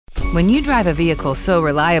When you drive a vehicle so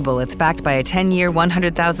reliable it's backed by a 10-year,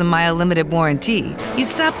 100,000-mile limited warranty, you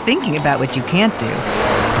stop thinking about what you can't do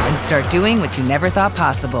and start doing what you never thought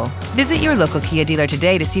possible. Visit your local Kia dealer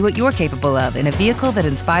today to see what you're capable of in a vehicle that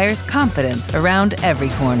inspires confidence around every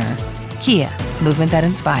corner. Kia, movement that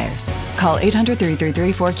inspires. Call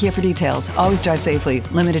 800-333-4KIA for details. Always drive safely.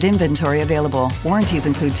 Limited inventory available. Warranties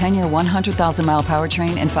include 10-year 100,000-mile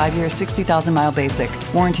powertrain and 5-year 60,000-mile basic.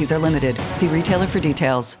 Warranties are limited. See retailer for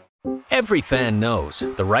details. Every fan knows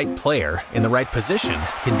the right player in the right position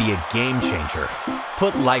can be a game changer.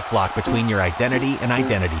 Put LifeLock between your identity and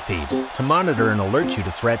identity thieves to monitor and alert you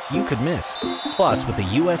to threats you could miss. Plus, with a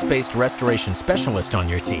U.S.-based restoration specialist on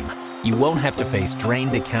your team, you won't have to face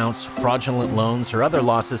drained accounts, fraudulent loans, or other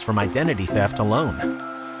losses from identity theft alone.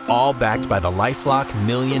 All backed by the LifeLock $1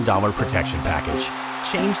 Million Protection Package.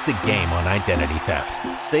 Change the game on identity theft.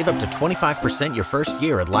 Save up to 25% your first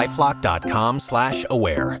year at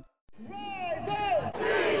LifeLock.com/aware. Rise up!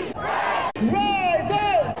 Team Rise! Rise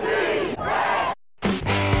up! Team Rise!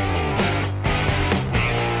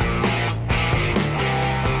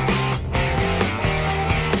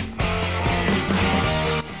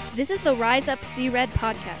 This is the Rise Up See Red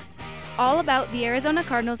podcast, all about the Arizona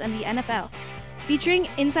Cardinals and the NFL, featuring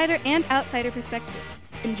insider and outsider perspectives.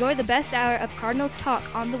 Enjoy the best hour of Cardinals talk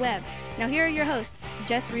on the web. Now here are your hosts,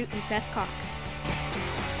 Jess Root and Seth Cox.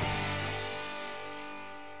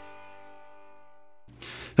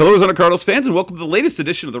 Hello, Arizona Cardinals fans, and welcome to the latest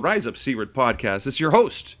edition of the Rise Up See Red podcast. This is your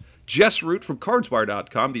host, Jess Root from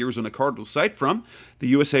CardsWire.com, the Arizona Cardinals site from the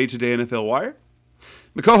USA Today NFL Wire.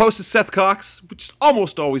 My co-host is Seth Cox, which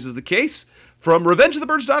almost always is the case, from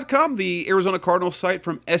RevengeOfTheBirds.com, the Arizona Cardinals site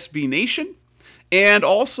from SB Nation, and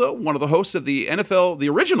also one of the hosts of the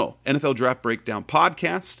original NFL Draft Breakdown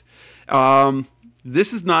podcast.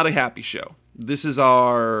 This is not a happy show. This is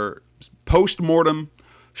our post-mortem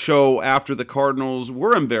show after the Cardinals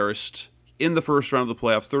were embarrassed in the first round of the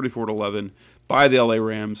playoffs, 34-11, by the LA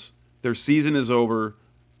Rams. Their season is over.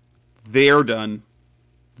 They are done.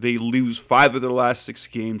 They lose 5 of their last 6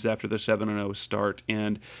 games after their 7-0 start.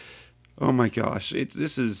 And, oh my gosh,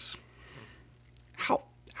 this is... How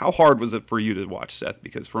hard was it for you to watch, Seth?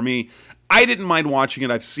 Because for me, I didn't mind watching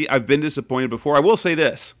it. I've been disappointed before. I will say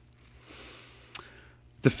this.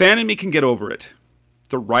 The fan in me can get over it.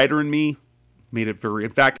 The writer in me made it very... In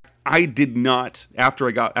fact, I did not, after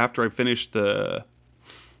I finished the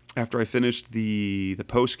post-game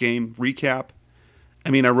recap, I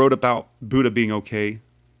mean, I wrote about Buddha being okay,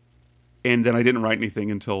 and then I didn't write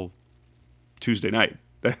anything until Tuesday night.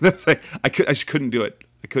 That's like, I just couldn't do it.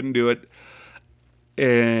 I couldn't do it.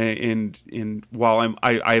 And while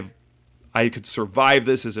I could survive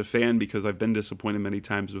this as a fan because I've been disappointed many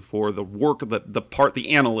times before, the work of the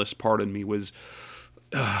analyst part in me was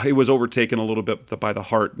it was overtaken a little bit by the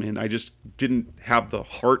heart, and I just didn't have the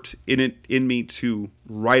heart in me to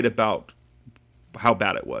write about how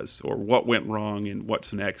bad it was or what went wrong and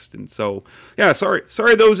what's next. And so, yeah, sorry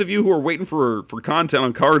those of you who are waiting for content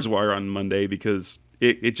on CardsWire on Monday, because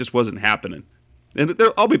it just wasn't happening. And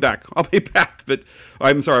I'll be back, but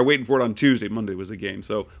I'm sorry, waiting for it on Tuesday. Monday was a game.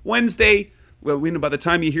 So Wednesday, well, by the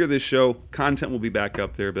time you hear this show, content will be back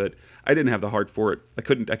up there, but I didn't have the heart for it. I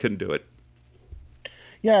couldn't do it.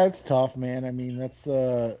 Yeah, it's tough, man. I mean, that's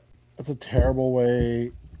a terrible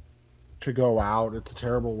way to go out. It's a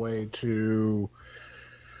terrible way to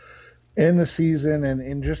end the season,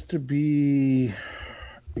 and just to be,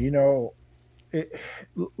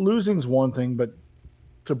 losing's one thing, but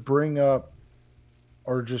to bring up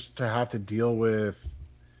or just to have to deal with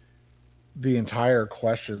the entire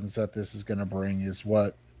questions that this is going to bring is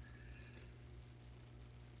what,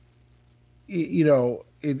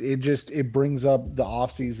 it brings up the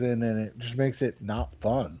off season, and it just makes it not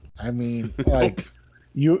fun. I mean, like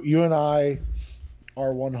you and I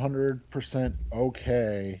are 100%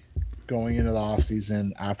 okay going into the off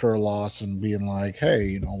season after a loss and being like, hey,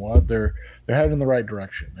 you know what, they're heading in the right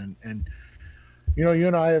direction. And you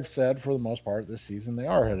and I have said for the most part this season they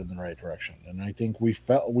are headed in the right direction, and I think we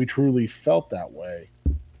truly felt that way.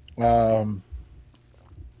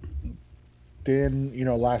 Then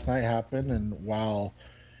last night happened, and while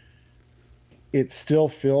it still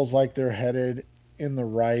feels like they're headed in the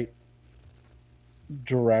right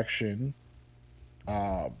direction,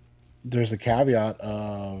 there's a caveat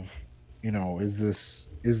of, is this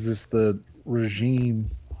the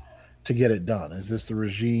regime to get it done? Is this the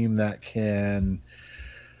regime that can,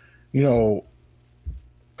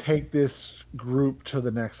 take this group to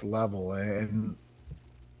the next level? And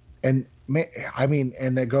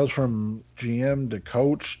that goes from GM to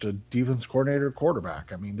coach to defense coordinator,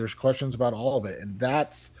 quarterback. I mean, there's questions about all of it, and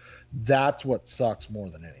that's what sucks more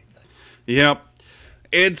than anything. Yep.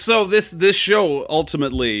 And so this show,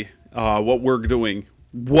 ultimately, what we're doing,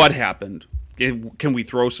 what happened? Where can we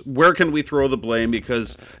throw the blame?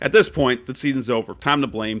 Because at this point, the season's over. Time to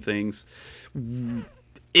blame things.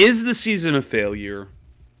 Is the season a failure?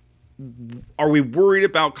 Are we worried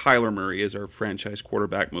about Kyler Murray as our franchise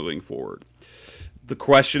quarterback moving forward? The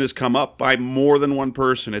question has come up by more than one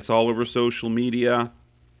person. It's all over social media.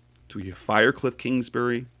 Do you fire Kliff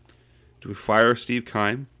Kingsbury? Do we fire Steve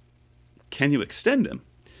Keim? Can you extend him?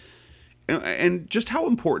 And just how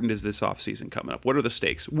important is this offseason coming up? What are the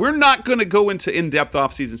stakes? We're not going to go into in-depth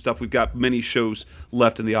offseason stuff. We've got many shows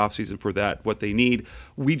left in the offseason for that, what they need.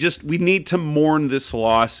 We need to mourn this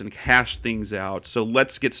loss and hash things out. So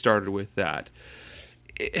let's get started with that.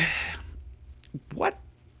 What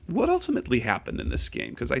ultimately happened in this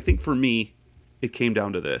game? Because I think for me, it came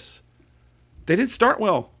down to this. They didn't start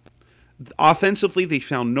well. Offensively, they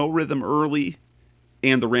found no rhythm early,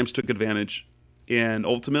 and the Rams took advantage. And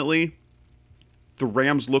ultimately, the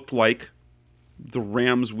Rams looked like the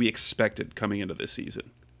Rams we expected coming into this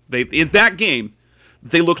season. In that game,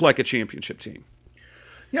 they looked like a championship team.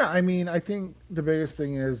 Yeah, I mean, I think the biggest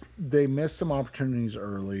thing is they missed some opportunities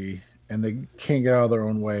early, and they can't get out of their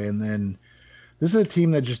own way. And then this is a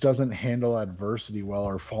team that just doesn't handle adversity well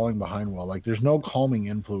or falling behind well. Like, there's no calming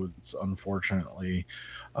influence, unfortunately.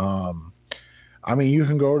 I mean, you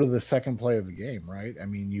can go to the second play of the game, right? I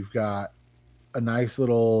mean, you've got a nice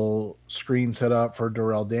little screen set up for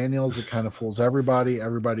Darrell Daniels. It kind of fools everybody.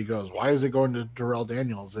 Everybody goes, why is it going to Darrell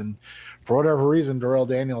Daniels? And for whatever reason, Darrell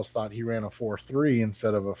Daniels thought he ran a 4.3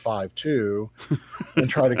 instead of a 5.2 and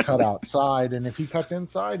try to cut outside. And if he cuts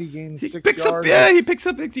inside, he gains 6 yards. He picks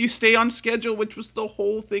up. You stay on schedule, which was the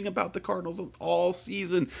whole thing about the Cardinals all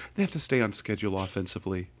season. They have to stay on schedule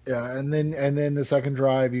offensively. Yeah, and then the second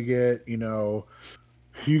drive, you get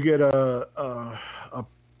a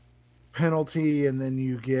penalty, and then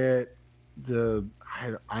you get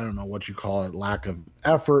I don't know what you call it, lack of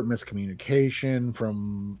effort, miscommunication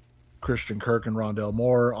from Christian Kirk and Rondale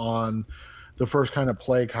Moore on the first kind of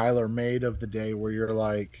play Kyler made of the day, where you're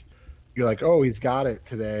like, oh, he's got it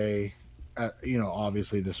today.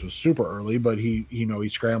 Obviously this was super early, but he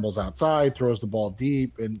scrambles outside, throws the ball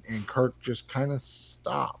deep, and Kirk just kind of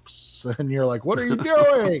stops, and you're like, what are you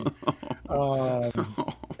doing?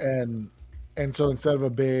 And so instead of a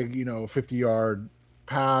big, 50-yard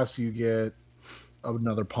pass, you get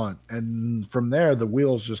another punt. And from there, the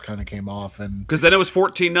wheels just kind of came off. And because then it was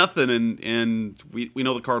 14-0, and we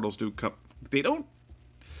know the Cardinals do come. They don't.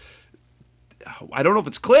 I don't know if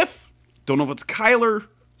it's Kliff. Don't know if it's Kyler.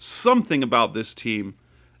 Something about this team.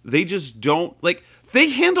 They just don't They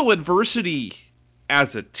handle adversity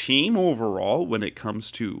as a team overall when it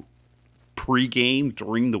comes to pregame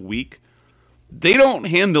during the week. They don't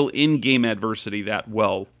handle in-game adversity that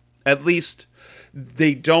well. At least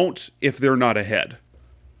they don't if they're not ahead.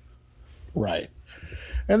 Right.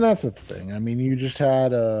 And that's the thing. I mean, you just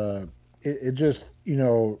had it just,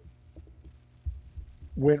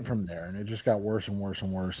 went from there, and it just got worse and worse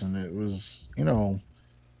and worse. And it was,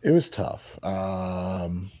 it was tough.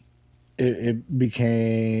 It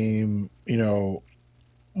became,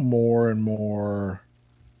 more and more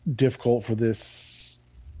difficult for this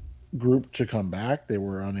group to come back. They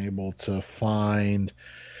were unable to find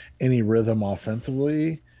any rhythm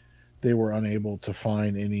offensively. They were unable to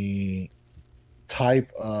find any type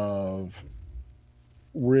of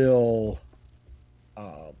real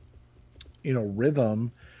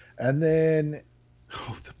rhythm. And then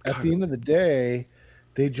at the end of the day,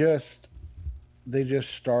 they just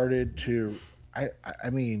started to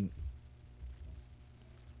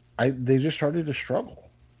they just started to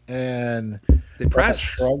struggle. And they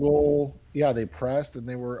pressed. They pressed, and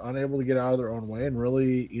they were unable to get out of their own way and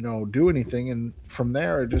really, do anything. And from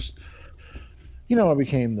there, it just, it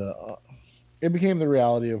became the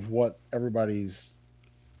reality of what everybody's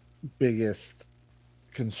biggest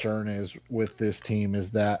concern is with this team,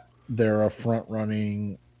 is that they're a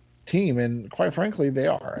front-running team, and quite frankly, they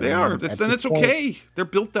are. It's okay. They're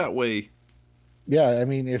built that way. Yeah, I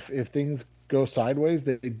mean, if things go sideways,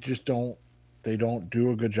 they just don't. They don't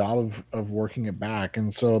do a good job of working it back.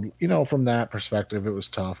 And so, from that perspective, it was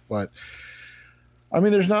tough. But, I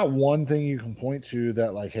mean, there's not one thing you can point to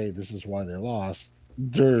that, hey, this is why they lost.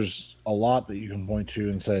 There's a lot that you can point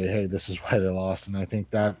to and say, hey, this is why they lost. And I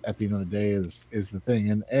think that, at the end of the day, is the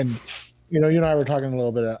thing. And you and I were talking a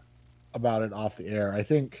little bit about it off the air. I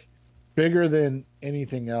think bigger than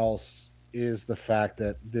anything else is the fact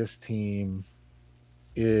that this team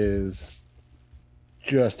is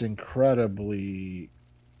just incredibly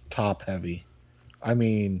top heavy. I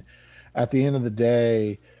mean, at the end of the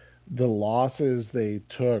day, the losses they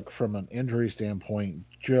took from an injury standpoint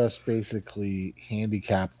just basically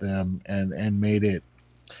handicapped them and made it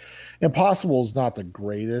impossible is not the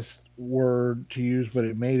greatest word to use, but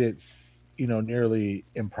it made it nearly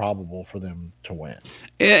improbable for them to win.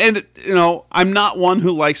 And I'm not one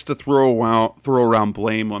who likes to throw around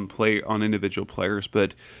blame on individual players,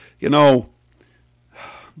 but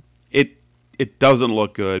it doesn't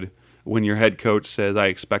look good when your head coach says, I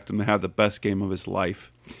expect him to have the best game of his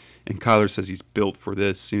life. And Kyler says he's built for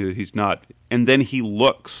this. He's not. And then he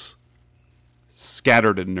looks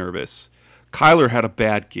scattered and nervous. Kyler had a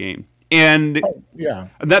bad game. And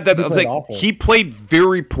that I was like, awful. He played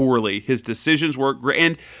very poorly. His decisions were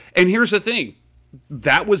great. And here's the thing.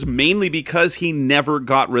 That was mainly because he never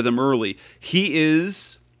got rhythm early. He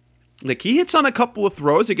hits on a couple of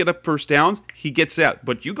throws to get up first downs. He gets out.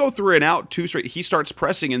 But you go 3 and out, 2 straight. He starts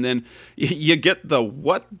pressing, and then you get the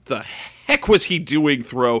what the heck was he doing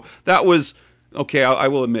throw. That was, okay, I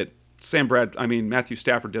will admit, Matthew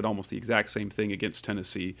Stafford did almost the exact same thing against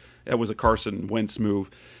Tennessee. That was a Carson Wentz move.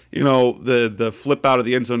 The flip out of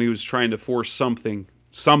the end zone, he was trying to force something,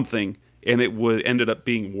 and it ended up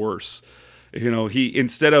being worse. He,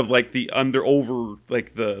 instead of like the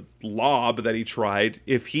the lob that he tried,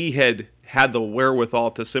 if he had the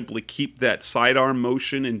wherewithal to simply keep that sidearm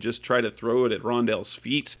motion and just try to throw it at Rondale's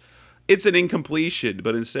feet, it's an incompletion.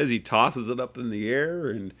 But instead he tosses it up in the air,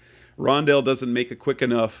 and Rondale doesn't make a quick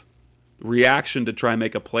enough reaction to try and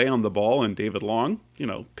make a play on the ball, and David Long,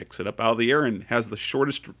 picks it up out of the air and has the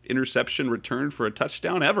shortest interception returned for a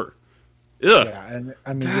touchdown ever. Ugh. Yeah,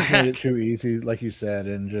 and just made it too easy, like you said,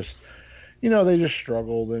 and just they just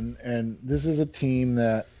struggled, and this is a team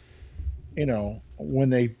that when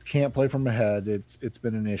they can't play from ahead, it's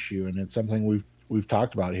been an issue, and it's something we've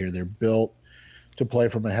talked about here. They're built to play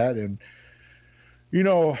from ahead, and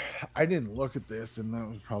I didn't look at this, and that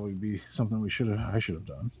would probably be something I should have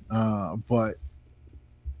done. But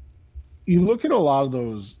you look at a lot of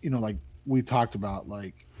those, like we talked about,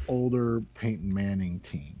 like older Peyton Manning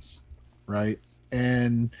teams, right?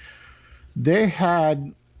 And they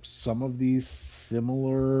had some of these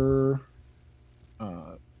similar,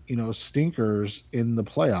 stinkers in the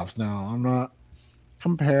playoffs. Now, I'm not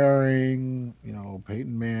comparing,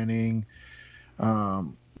 Peyton Manning,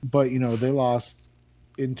 but they lost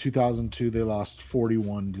in 2002. They lost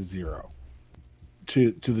 41-0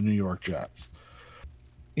 to the New York Jets.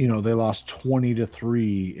 They lost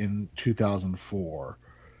 20-3 in 2004.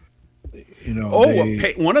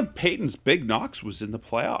 One of Peyton's big knocks was in the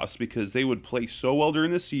playoffs, because they would play so well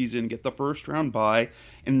during the season, get the first round bye,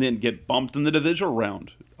 and then get bumped in the divisional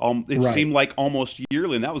round. It seemed like almost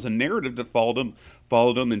yearly, and that was a narrative that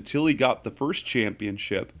followed him until he got the first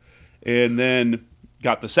championship, and then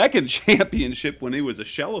got the second championship when he was a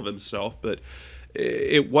shell of himself. But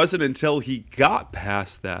it wasn't until he got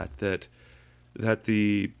past that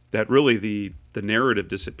really the narrative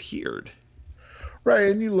disappeared.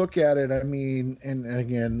 Right, and you look at it, and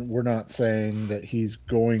again, we're not saying that he's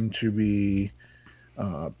going to be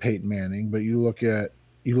Peyton Manning, but you look at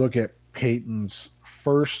Peyton's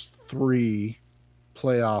first 3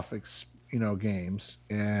 playoff games,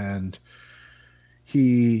 and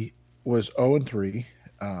he was 0-3.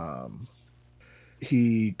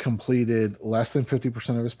 He completed less than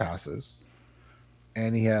 50% of his passes,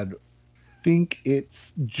 and he had, I think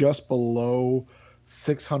it's just below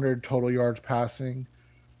 600 total yards passing,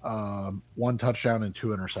 1 touchdown and 2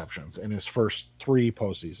 interceptions in his first 3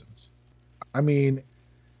 postseasons. And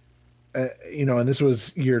this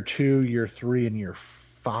was year 2, year 3, and year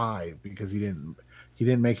 5, because he didn't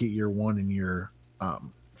make it year 1 and year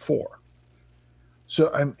 4.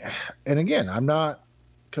 So I'm not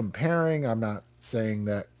comparing. I'm not saying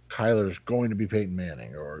that Kyler's going to be Peyton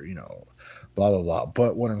Manning or blah blah blah.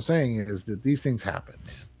 But what I'm saying is that these things happen,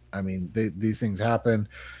 man. These things happen.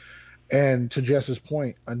 And to Jess's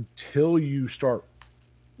point, until you start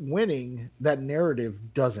winning, that narrative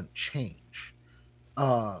doesn't change.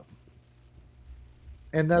 And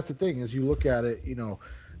that's the thing, is you look at it,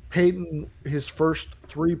 Peyton, his first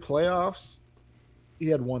 3 playoffs, he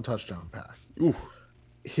had 1 touchdown pass. Oof.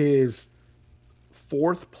 His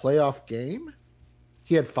 4th playoff game,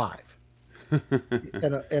 he had 5.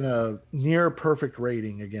 and a near perfect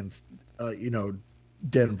rating against,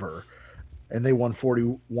 Denver, and they won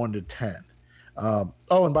 41-10.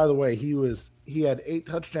 And by the way, he had 8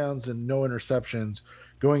 touchdowns and no interceptions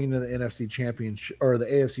going into the NFC Championship or the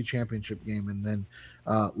AFC Championship game, and then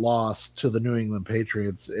lost to the New England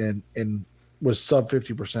Patriots and was sub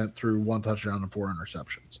 50% through 1 touchdown and 4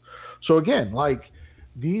 interceptions. So again, like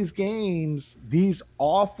these games, these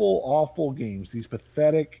awful games, these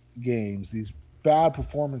pathetic games, these bad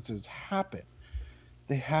performances happen.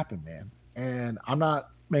 They happen, man. And I'm not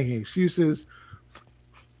making excuses.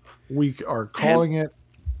 We are calling it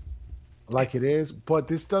like it is, but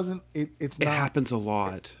this doesn't. It's It not happens a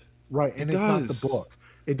lot. right, and It it's not the does. book.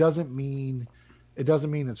 It doesn't mean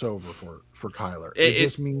it's over for Kyler. It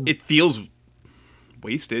just means It feels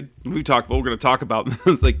wasted. We're going to talk about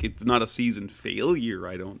like it's not a season failure,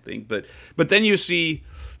 I don't think, but then you see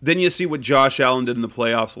what Josh Allen did in the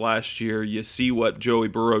playoffs last year. You see what Joey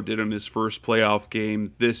Burrow did in his first playoff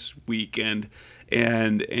game this weekend,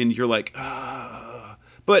 and you're like, ah.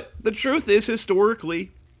 But the truth is,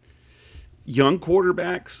 historically, young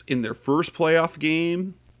quarterbacks in their first playoff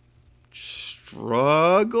game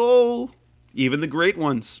struggle. Even the great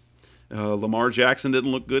ones. Lamar Jackson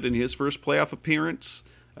didn't look good in his first playoff appearance.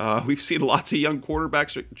 We've seen lots of young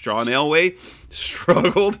quarterbacks. John Elway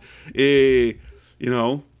struggled.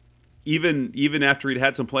 Even after he'd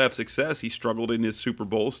had some playoff success, he struggled in his Super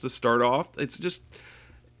Bowls to start off. It's just,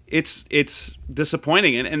 it's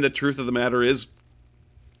disappointing. And the truth of the matter is,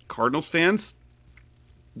 Cardinals fans,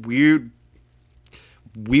 we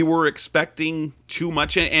were expecting too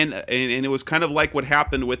much, and it was kind of like what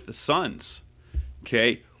happened with the Suns.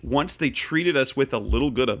 Okay, once they treated us with a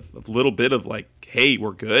little bit of like, hey,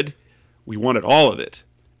 we're good, we wanted all of it,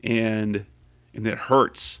 and it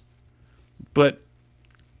hurts. But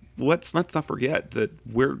let's not forget that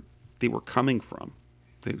where they were coming from.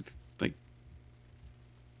 This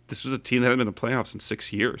was a team that hadn't been in the playoffs in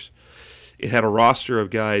 6 years. It had a roster of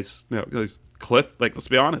guys. Kliff, let's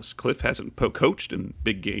be honest, Kliff hasn't coached in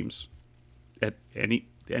big games at any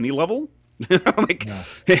level. He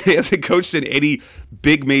hasn't coached in any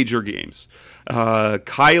big major games.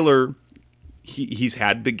 Kyler, he's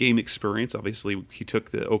had big game experience. Obviously, he took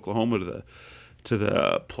the Oklahoma to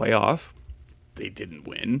the playoff. They didn't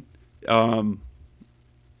win.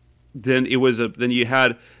 Then you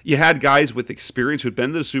had guys with experience who'd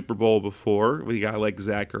been to the Super Bowl before. We got like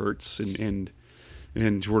Zach Ertz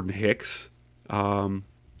and Jordan Hicks.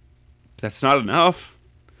 That's not enough.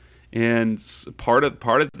 And part of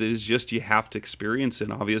it is just you have to experience it.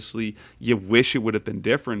 And obviously, you wish it would have been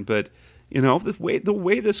different. But the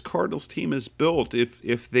way this Cardinals team is built,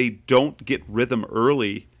 if they don't get rhythm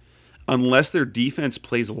early, unless their defense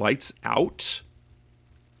plays lights out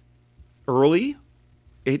early,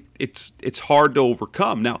 it's hard to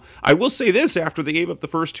overcome. Now, I will say this: after they gave up the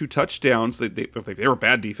first 2 touchdowns, they were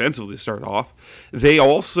bad defensively to start off. They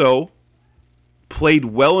also played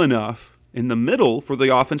well enough in the middle for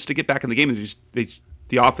the offense to get back in the game.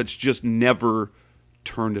 The offense just never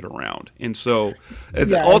turned it around, and so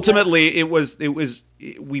ultimately if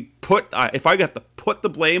I got to put the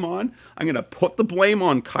blame on, I'm going to put the blame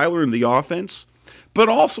on Kyler and the offense, but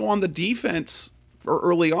also on the defense for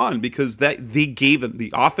early on, because the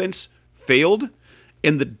offense failed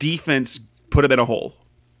and the defense put them in a hole.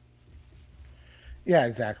 Yeah,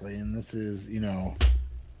 exactly. And this is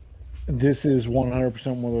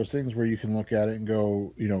 100% one of those things where you can look at it and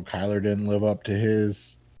go, Kyler didn't live up to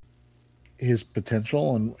his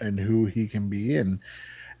potential and who he can be, and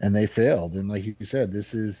they failed. And like you said,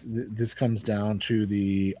 this comes down to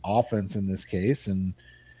the offense in this case, and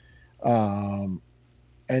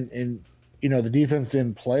the defense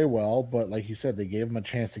didn't play well, but like you said, they gave them a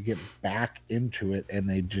chance to get back into it, and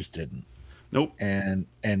they just didn't. Nope. And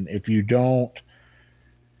if you don't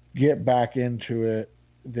get back into it,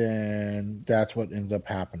 then that's what ends up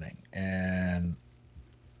happening. And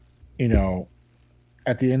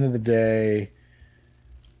at the end of the day,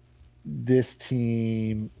 this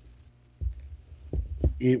team,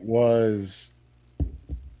 it was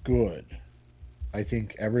good. I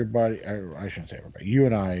think everybody, I shouldn't say everybody, you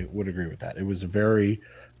and I would agree with that. It was a very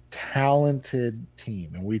talented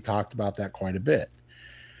team, and we talked about that quite a bit.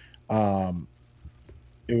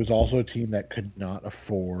 It was also a team that could not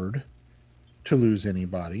afford to lose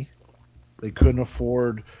anybody. They couldn't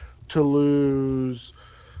afford to lose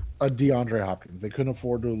a DeAndre Hopkins. They couldn't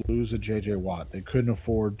afford to lose a J.J. Watt. They couldn't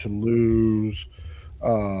afford to lose,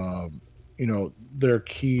 their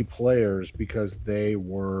key players because they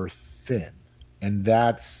were thin. And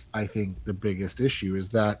that's, I think, the biggest issue is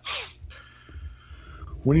that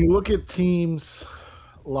when you look at teams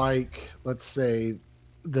like, let's say,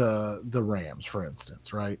 the Rams, for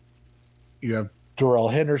instance, right? You have Darrell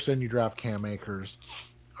Henderson, you draft Cam Akers.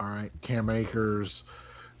 All right, Cam Akers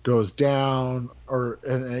goes down, or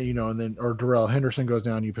Darrell Henderson goes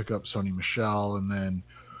down, you pick up Sony Michel, and then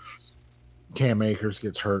Cam Akers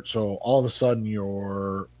gets hurt, so all of a sudden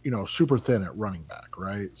you're super thin at running back,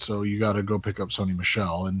 right? So you got to go pick up Sony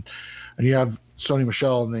Michel, and you have Sony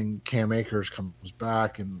Michel, and then Cam Akers comes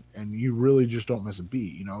back, and you really just don't miss a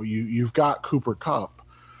beat. You've got Cooper Kupp,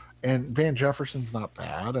 and Van Jefferson's not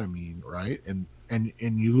bad. I mean, right? And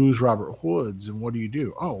you lose Robert Woods, and what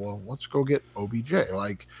do? Oh well, let's go get OBJ.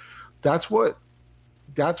 Like that's what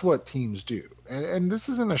teams do, and this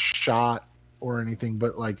isn't a shot or anything,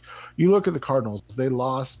 but like you look at the Cardinals, they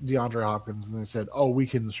lost DeAndre Hopkins and they said, oh, we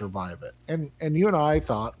can survive it. And you and I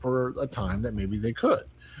thought for a time that maybe they could.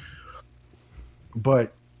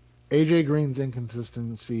 But AJ Green's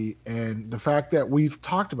inconsistency and the fact that we've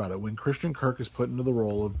talked about it, when Christian Kirk is put into the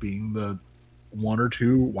role of being the one or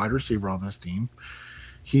two wide receiver on this team,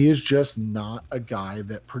 he is just not a guy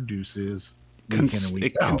that produces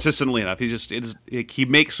consistently enough.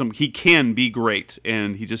 He can be great,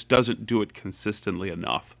 and he just doesn't do it consistently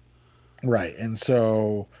enough. Right. And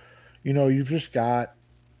so, you've just got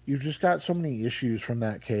so many issues from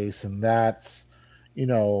that case, and that's,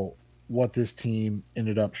 what this team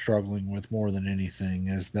ended up struggling with more than anything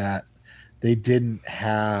is that they didn't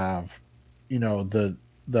have, the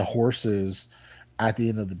horses at the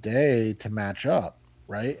end of the day to match up,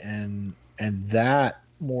 right? And that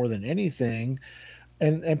more than anything,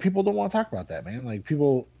 and people don't want to talk about that, man. Like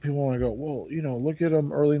people want to go, well, look at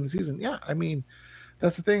them early in the season. Yeah, I mean,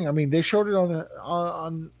 that's the thing. I mean, they showed it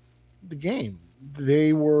on the game.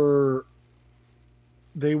 They were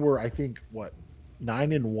I think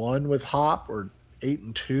 9-1 with Hop or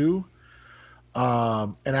 8-2,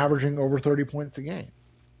 and averaging over 30 points a game.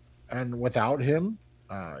 And without him,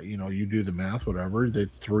 you do the math, whatever. They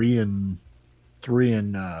 3-5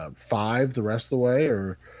 the rest of the way,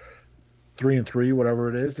 or 3-3, whatever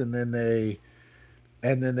it is, and then they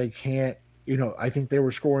can't. I think they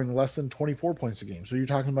were scoring less than 24 points a game. So you're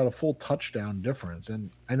talking about a full touchdown difference. And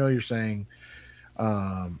I know you're saying,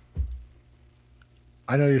 oh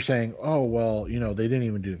well, they didn't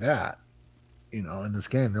even do that. In this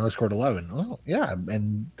game, they only scored 11. Well, yeah,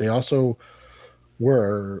 and they also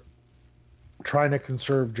were trying to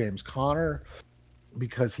conserve James Conner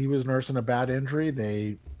because he was nursing a bad injury.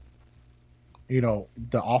 They, the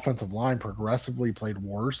offensive line progressively played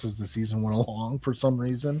worse as the season went along for some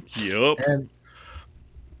reason. Yep.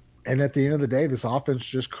 And at the end of the day, this offense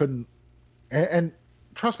just couldn't. And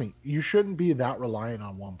trust me, you shouldn't be that reliant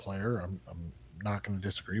on one player. I'm not going to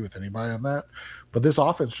disagree with anybody on that. But this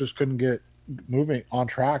offense just couldn't get moving on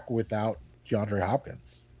track without DeAndre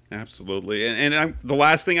Hopkins. Absolutely. And the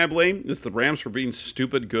last thing I blame is the Rams for being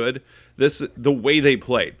stupid good. The way they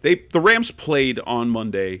played. The Rams played on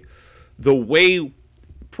Monday the way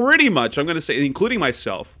pretty much, I'm going to say, including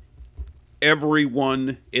myself,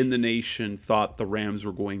 everyone in the nation thought the Rams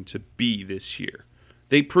were going to be this year.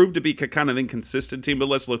 They proved to be a kind of inconsistent team, but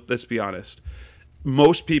let's be honest.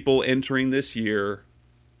 Most people entering this year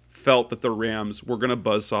felt that the Rams were going to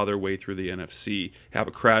buzzsaw their way through the NFC, have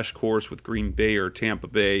a crash course with Green Bay or Tampa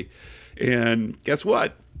Bay. And guess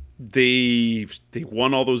what? They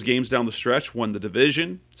won all those games down the stretch, won the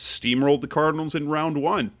division, steamrolled the Cardinals in round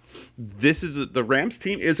one. The Rams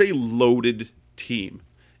team is a loaded team.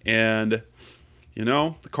 And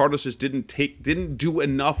the Cardinals just didn't do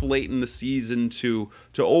enough late in the season to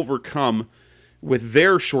overcome with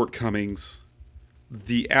their shortcomings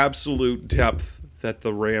the absolute depth that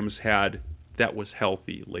the Rams had that was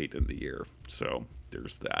healthy late in the year. So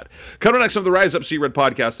there's that. Coming next on the Rise Up See Red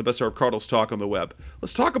podcast, the best hour of Cardinals talk on the web.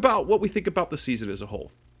 Let's talk about what we think about the season as a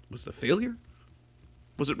whole. Was it a failure?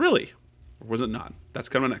 Was it really? Or was it not? That's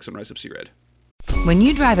coming next on Rise Up See Red. When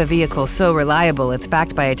you drive a vehicle so reliable it's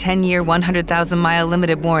backed by a 10-year, 100,000-mile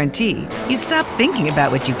limited warranty, you stop thinking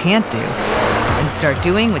about what you can't do and start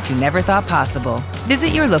doing what you never thought possible. Visit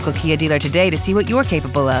your local Kia dealer today to see what you're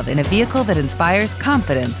capable of in a vehicle that inspires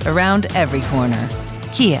confidence around every corner.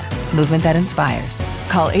 Kia, movement that inspires.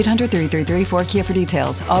 Call 800-333-4KIA for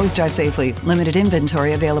details. Always drive safely. Limited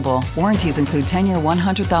inventory available. Warranties include 10-year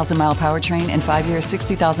 100,000-mile powertrain and 5-year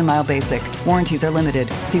 60,000-mile basic. Warranties are limited.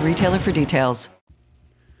 See retailer for details.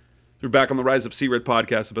 We're back on the Rise Up See Red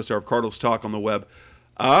podcast, the best hour of Cardinals talk on the web.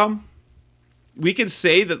 We can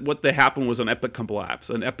say that what happened was an epic collapse,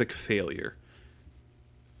 an epic failure.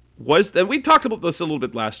 And we talked about this a little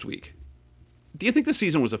bit last week. Do you think the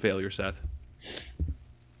season was a failure, Seth?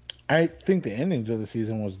 I think the ending to the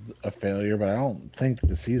season was a failure, but I don't think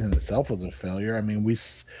the season itself was a failure. I mean, we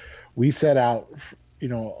set out,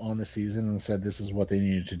 on the season and said this is what they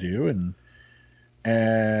needed to do,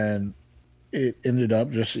 and it ended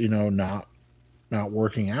up just, not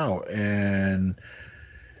working out. And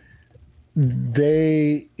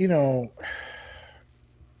they,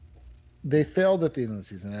 they failed at the end of the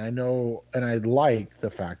season. And I know, and I like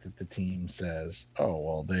the fact that the team says, "Oh,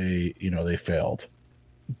 well, they failed."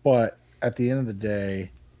 But at the end of the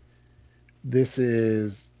day, this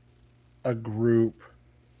is a group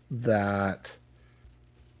that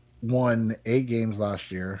won 8 games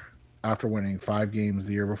last year after winning 5 games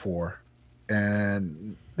the year before,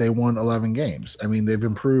 and they won 11 games. I mean, they've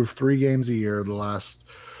improved 3 games a year the last,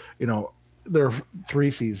 their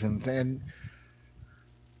 3 seasons, and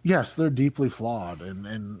yes, they're deeply flawed,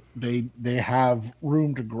 and they have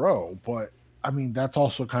room to grow. But I mean, that's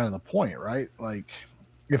also kind of the point, right? Like,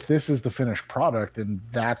 if this is the finished product, then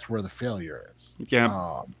that's where the failure is.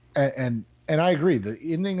 Yeah. And I agree. The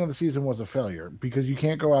ending of the season was a failure because you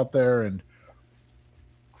can't go out there and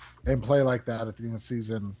play like that at the end of the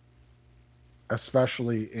season,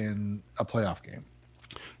 especially in a playoff game.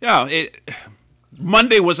 Yeah,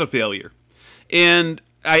 Monday was a failure. And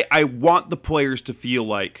I want the players to feel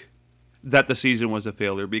like that the season was a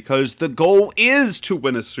failure because the goal is to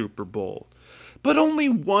win a Super Bowl. But only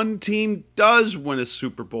one team does win a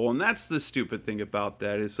Super Bowl, and that's the stupid thing about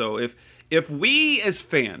that. Is so if we as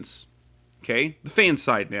fans, okay, the fan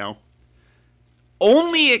side now,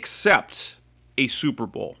 only accept a Super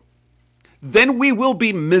Bowl, then we will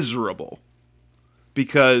be miserable.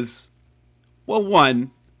 Because, well, one,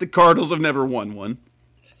 the Cardinals have never won one.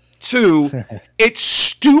 2, it's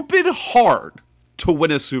stupid hard to win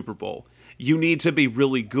a Super Bowl. You need to be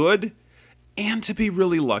really good and to be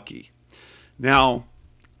really lucky. Now,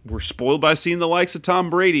 we're spoiled by seeing the likes of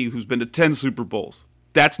Tom Brady, who's been to 10 Super Bowls.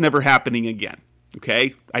 That's never happening again.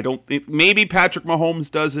 Okay? I don't think, maybe Patrick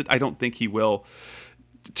Mahomes does it. I don't think he will.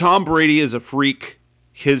 Tom Brady is a freak.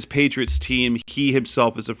 His Patriots team, he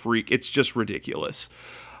himself is a freak. It's just ridiculous.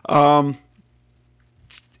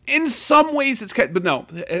 In some ways, it's but no.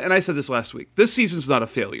 And I said this last week. This season's not a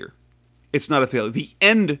failure. It's not a failure. The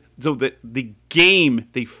end, so the game,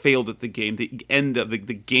 they failed at the game. The end of the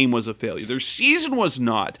game was a failure. Their season was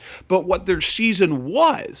not. But what their season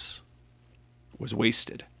was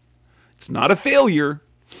wasted. It's not a failure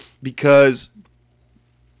because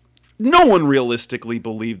no one realistically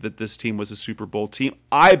believed that this team was a Super Bowl team.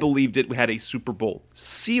 I believed it had a Super Bowl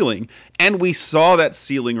ceiling, and we saw that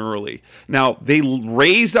ceiling early. Now, they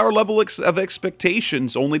raised our level of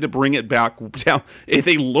expectations only to bring it back down.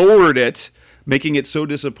 They lowered it, making it so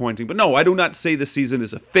disappointing. But no, I do not say the season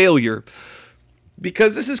is a failure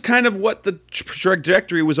because this is kind of what the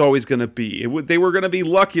trajectory was always going to be. They were going to be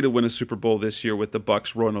lucky to win a Super Bowl this year with the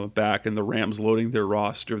Bucs rolling back and the Rams loading their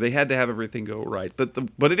roster. They had to have everything go right.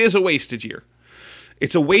 But it is a wasted year.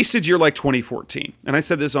 It's a wasted year like 2014. And I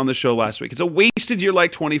said this on the show last week. It's a wasted year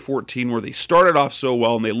like 2014 where they started off so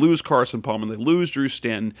well and they lose Carson Palmer and they lose Drew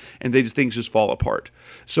Stanton and things just fall apart.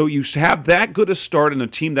 So you have that good a start in a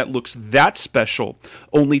team that looks that special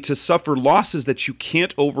only to suffer losses that you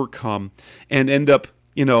can't overcome and end up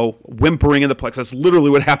whimpering in the playoffs. That's literally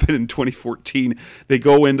what happened in 2014. They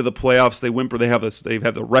go into the playoffs, they whimper, they have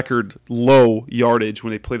the record low yardage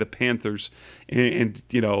when they play the Panthers, and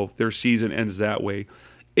their season ends that way.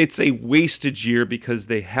 It's a wasted year because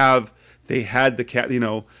they had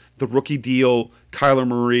the rookie deal, Kyler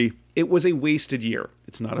Murray. It was a wasted year.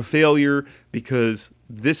 It's not a failure because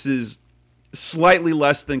this is slightly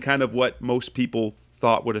less than kind of what most people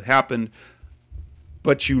thought would have happened,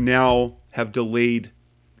 but you now have delayed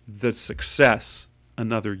the success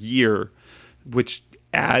another year, which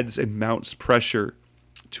adds and mounts pressure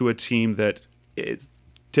to a team that is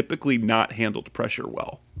typically not handled pressure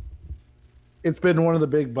well. It's been one of the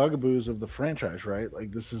big bugaboos of the franchise, right?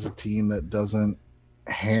 Like, this is a team that doesn't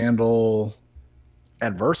handle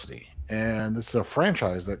adversity. And this is a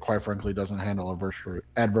franchise that, quite frankly, doesn't handle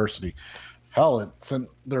adversity. Hell, it sent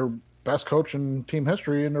their best coach in team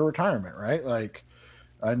history into retirement, right? Like,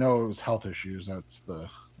 I know it was health issues. That's the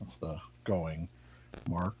going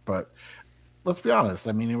mark. But let's be honest.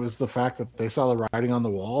 I mean, it was the fact that they saw the writing on the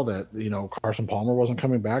wall that, Carson Palmer wasn't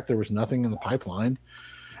coming back. There was nothing in the pipeline.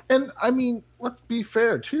 And, I mean, let's be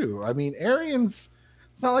fair, too. I mean, Arians,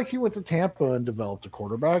 it's not like he went to Tampa and developed a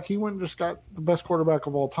quarterback. He went and just got the best quarterback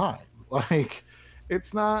of all time. Like,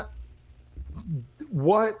 it's not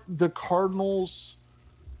what the Cardinals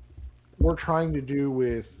were trying to do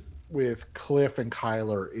with Kliff and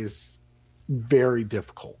Kyler is very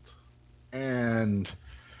difficult, and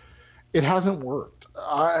it hasn't worked.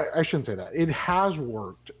 I shouldn't say that. It has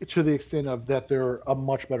worked to the extent of that they're a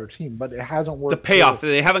much better team, but it hasn't worked. The payoff,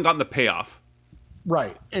 they haven't gotten the payoff.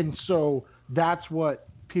 Right, and so that's what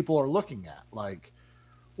people are looking at. Like,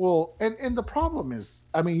 well, and the problem is,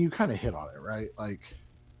 I mean, you kind of hit on it, right? Like,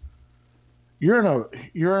 you're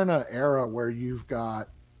in an era where you've got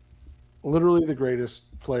literally the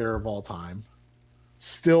greatest player of all time,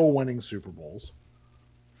 still winning Super Bowls.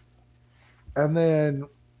 And then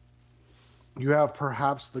you have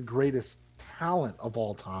perhaps the greatest talent of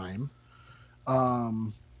all time,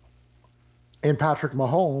 in Patrick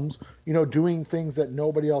Mahomes, doing things that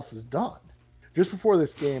nobody else has done. Just before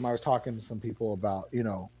this game, I was talking to some people about,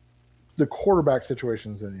 the quarterback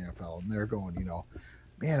situations in the NFL, and they're going,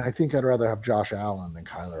 man, I think I'd rather have Josh Allen than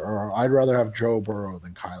Kyler, or I'd rather have Joe Burrow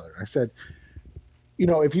than Kyler. I said,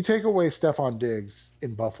 if you take away Stephon Diggs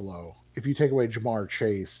in Buffalo, if you take away Jamar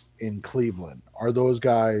Chase in Cleveland, are those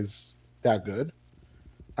guys that good?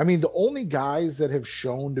 I mean, the only guys that have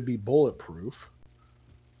shown to be bulletproof,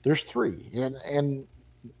 there's three. And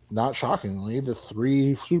not shockingly, the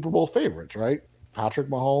three Super Bowl favorites, right? Patrick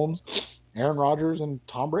Mahomes, Aaron Rodgers, and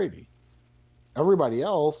Tom Brady. Everybody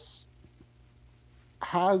else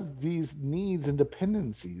has these needs and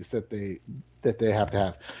dependencies that they have to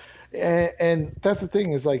have. And that's the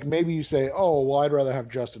thing is, like, maybe you say, oh, well, I'd rather have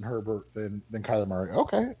Justin Herbert than Kyler Murray.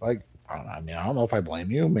 Okay. Like, I don't know if I blame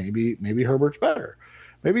you. Maybe Herbert's better.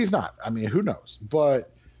 Maybe he's not. I mean, who knows?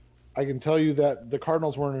 But I can tell you that the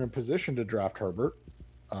Cardinals weren't in a position to draft Herbert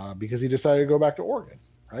because he decided to go back to Oregon,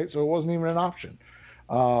 right? So it wasn't even an option.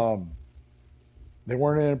 They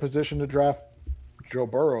weren't in a position to draft Joe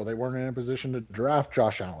Burrow. They weren't in a position to draft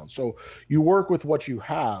Josh Allen. So you work with what you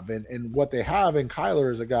have, and what they have in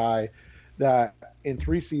Kyler is a guy that in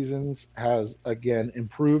 3 seasons has, again,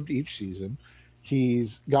 improved each season.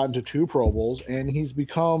 He's gotten to 2 Pro Bowls, and he's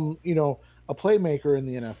become, a playmaker in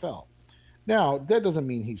the NFL. Now, that doesn't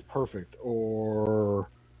mean he's perfect or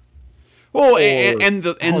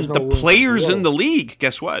the players in the league,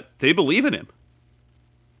 guess what? They believe in him.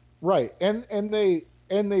 Right. And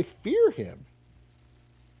they fear him.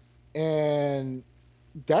 And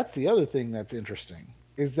that's the other thing that's interesting,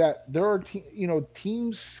 is that there are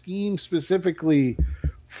teams scheme specifically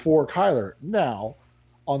for Kyler. Now,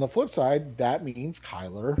 on the flip side, that means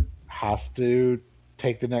Kyler has to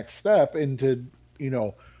take the next step into,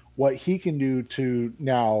 what he can do to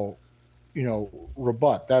now,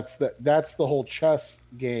 rebut. That's the whole chess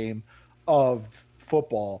game of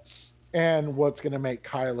football, and what's going to make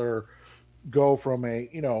Kyler go from a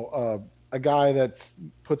guy that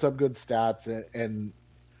puts up good stats and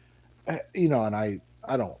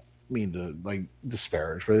I don't mean to like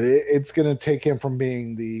disparage, but it's going to take him from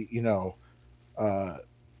being the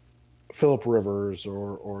Phillip Rivers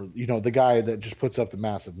or the guy that just puts up the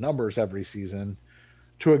massive numbers every season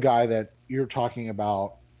to a guy that you're talking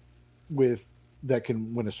about that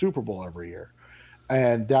can win a Super Bowl every year.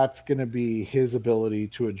 And that's going to be his ability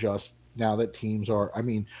to adjust now that teams are, I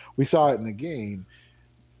mean, we saw it in the game.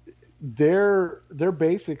 They're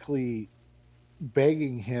basically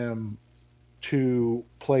begging him to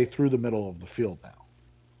play through the middle of the field now.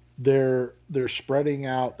 They're spreading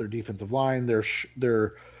out their defensive line. They're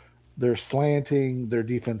slanting their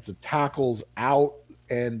defensive tackles out,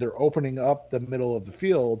 and they're opening up the middle of the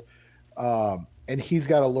field. And he has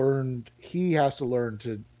to learn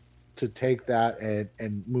to take that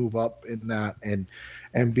and move up in that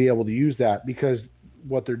and be able to use that, because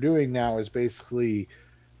what they're doing now is basically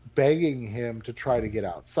begging him to try to get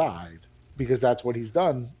outside, because that's what he's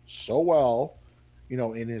done so well,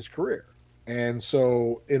 in his career. And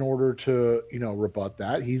so in order to, rebut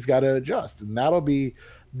that, he's got to adjust, and that'll be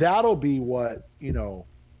what,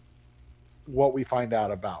 what we find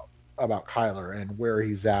out about Kyler and where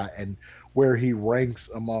he's at and where he ranks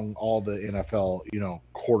among all the NFL,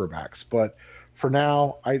 quarterbacks. But for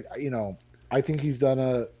now, I think he's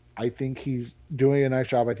doing a nice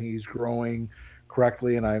job. I think he's growing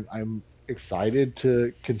correctly, and I'm excited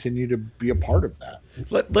to continue to be a part of that.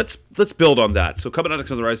 Let's build on that. So coming out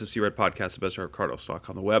on the Rise of C-Red podcast, the best of our Cardinals talk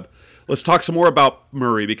on the web. Let's talk some more about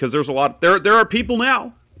Murray, because there's a lot. There are people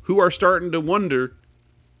now who are starting to wonder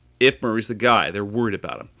if Murray's the guy. They're worried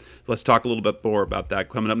about him. Let's talk a little bit more about that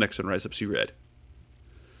coming up next on Rise Up C-Red.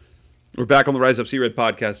 We're back on the Rise Up C-Red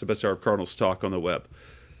podcast, the best hour of Cardinals talk on the web.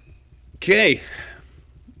 Okay,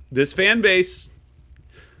 this fan base,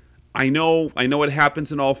 I know it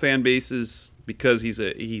happens in all fan bases, because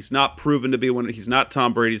he's not proven to be one. He's not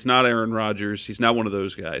Tom Brady. He's not Aaron Rodgers. He's not one of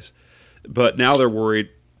those guys. But now they're worried.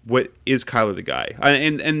 What is Kyler the guy?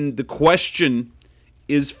 And the question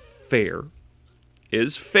is fair.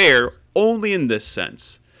 Is fair only in this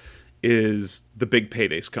sense: is the big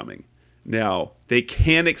paydays coming? Now, they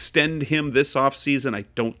can extend him this offseason. I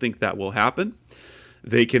don't think that will happen.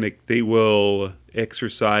 They will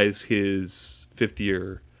exercise his fifth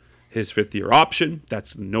year option.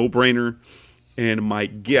 That's a no-brainer. And my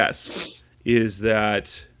guess is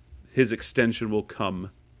that his extension will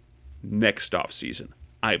come next offseason,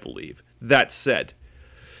 I believe. That said,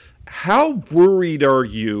 how worried are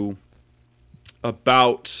you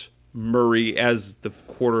about Murray as the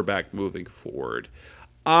quarterback moving forward?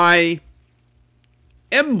 I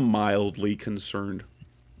am mildly concerned,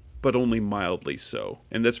 but only mildly so,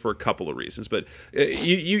 and that's for a couple of reasons. But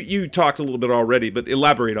you talked a little bit already, but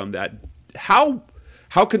elaborate on that.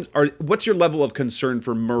 What's your level of concern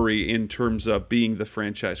for Murray in terms of being the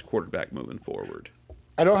franchise quarterback moving forward?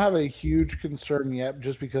 I don't have a huge concern yet,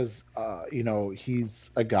 just because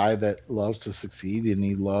he's a guy that loves to succeed, and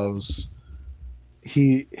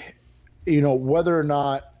whether or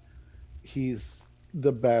not he's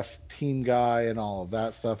the best team guy and all of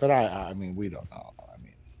that stuff. And I mean, we don't know.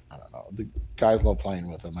 I don't know. The guys love playing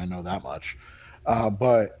with him. I know that much.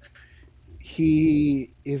 But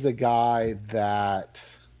he is a guy that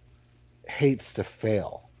hates to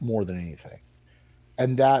fail more than anything.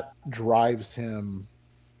 And that drives him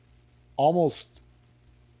almost.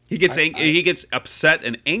 He gets upset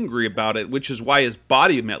and angry about it, which is why his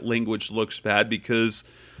body language looks bad, because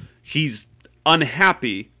he's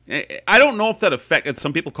unhappy. I don't know if that affected.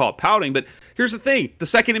 Some people call it pouting, but here's the thing: the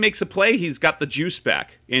second he makes a play, he's got the juice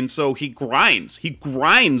back, and so he grinds. He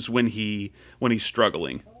grinds when he's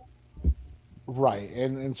struggling. Right,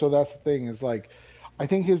 and so that's the thing, is like, I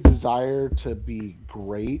think his desire to be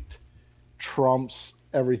great trumps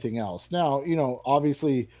everything else. Now,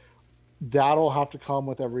 obviously, that'll have to come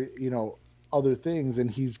with every other things,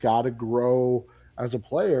 and he's got to grow as a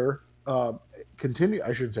player. Continue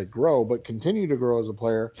to grow as a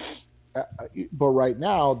player. But right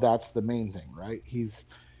now, that's the main thing, right? He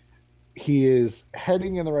is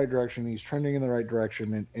heading in the right direction. He's trending in the right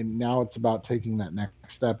direction, and now it's about taking that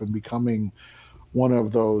next step and becoming one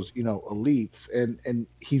of those elites. And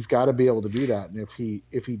he's got to be able to do that. And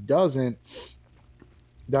if he doesn't,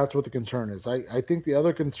 that's what the concern is. I think the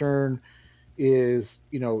other concern is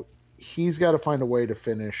he's got to find a way to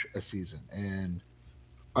finish a season, and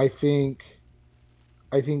I think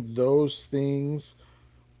those things,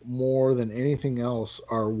 more than anything else,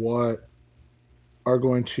 are what are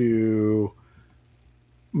going to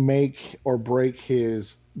make or break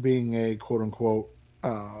his being a quote unquote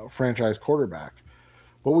franchise quarterback.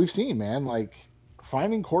 But we've seen, man, like,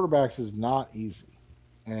 finding quarterbacks is not easy.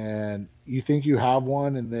 And you think you have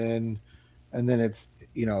one, and then it's,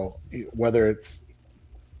 whether it's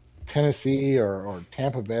Tennessee or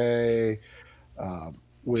Tampa Bay,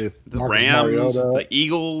 with the Marcus Rams, Mariota, the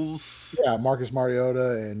Eagles. Yeah, Marcus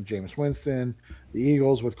Mariota and Jameis Winston. The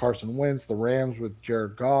Eagles with Carson Wentz. The Rams with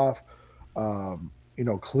Jared Goff.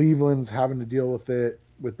 Cleveland's having to deal with it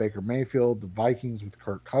with Baker Mayfield. The Vikings with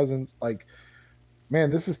Kirk Cousins. Like,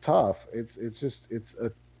 man, this is tough. It's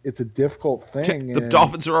a difficult thing. The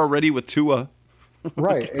Dolphins are already with Tua.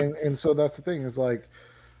 Right, and so that's the thing, is like,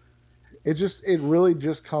 it really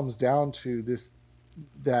just comes down to this,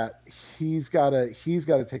 that he's got to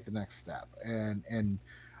take the next step, and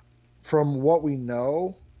from what we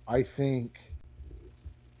know, I think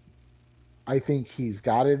he's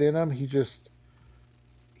got it in him. He just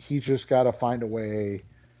got to find a way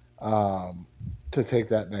to take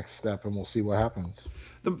that next step, and we'll see what happens.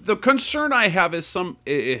 The concern I have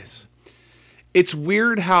is it's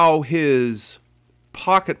weird how his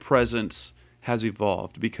pocket presence has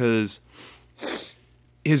evolved, because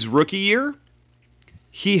his rookie year,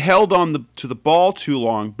 he held on to the ball too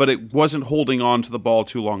long, but it wasn't holding on to the ball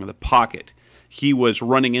too long in the pocket. He was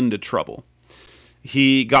running into trouble.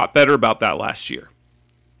 He got better about that last year.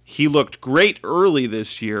 He looked great early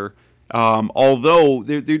this year, although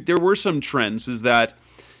there were some trends, is that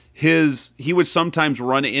he would sometimes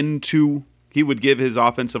he would give his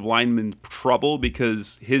offensive linemen trouble,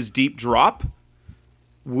 because his deep drop,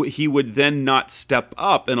 he would then not step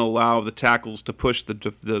up and allow the tackles to push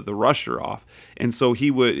the rusher off, and so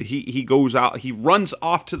he goes out, he runs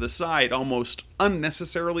off to the side almost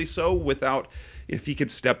unnecessarily so, without, if he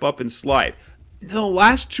could step up and slide. The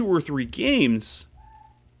last 2 or 3 games,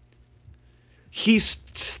 he's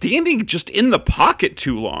standing just in the pocket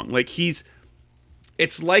too long. Like,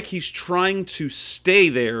 it's like he's trying to stay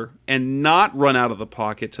there and not run out of the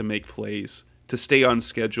pocket to make plays, to stay on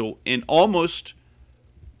schedule, and almost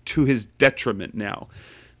to his detriment now.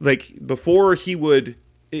 Like, before, he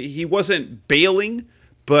wasn't bailing,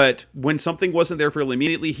 but when something wasn't there fairly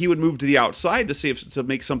immediately, he would move to the outside to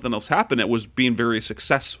make something else happen. It was being very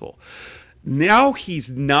successful. Now he's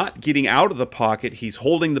not getting out of the pocket. He's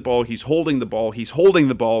holding the ball,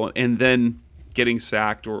 and then getting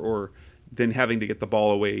sacked, or then having to get the ball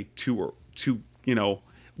away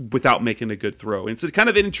without making a good throw. And it's kind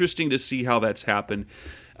of interesting to see how that's happened.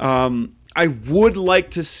 I would like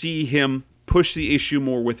to see him push the issue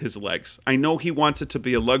more with his legs. I know he wants it to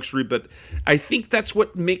be a luxury, but I think that's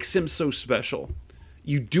what makes him so special.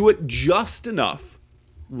 You do it just enough,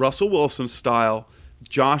 Russell Wilson style,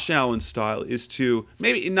 Josh Allen style, is to,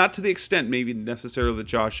 maybe not to the extent maybe necessarily the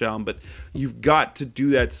Josh Allen, but you've got to do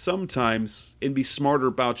that sometimes and be smarter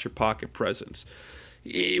about your pocket presence.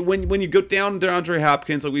 When you go down to DeAndre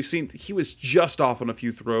Hopkins, like we've seen, he was just off on a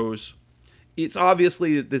few throws. It's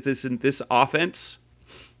obviously in this offense,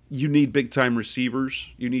 you need big-time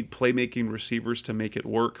receivers. You need playmaking receivers to make it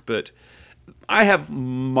work, but I have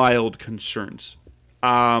mild concerns.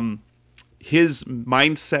 His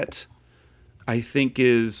mindset, I think,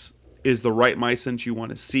 is the right mindset you want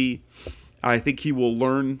to see. I think he will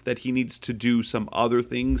learn that he needs to do some other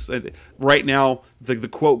things. Right now, the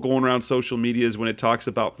quote going around social media is when it talks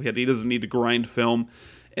about that he doesn't need to grind film,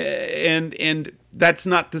 and that's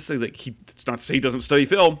not to say it's not to say he doesn't study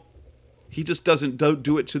film. He just doesn't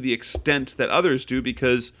do it to the extent that others do,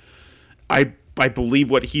 because I believe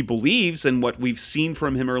what he believes and what we've seen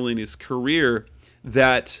from him early in his career,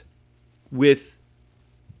 that with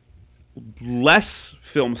less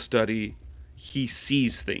film study, he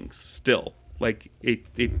sees things still. Like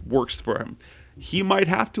it works for him. He might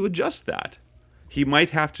have to adjust that. He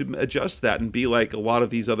might have to adjust that and be like a lot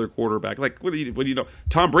of these other quarterbacks. Like, what do you know?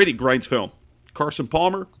 Tom Brady grinds film. Carson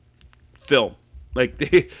Palmer, film. Like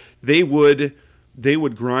they would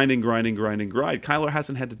grind and grind and grind and grind. Kyler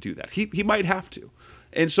hasn't had to do that. He might have to.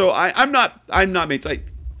 And so I'm not made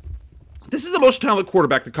like, this is the most talented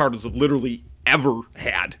quarterback the Cardinals have literally ever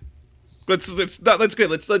had. Let's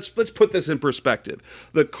put this in perspective.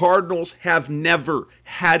 The Cardinals have never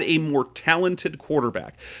had a more talented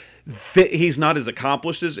quarterback. He's not as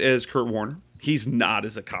accomplished as Kurt Warner. He's not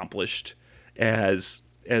as accomplished as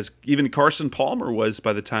even Carson Palmer was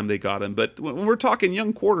by the time they got him. But when we're talking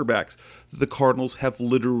young quarterbacks, the Cardinals have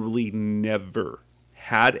literally never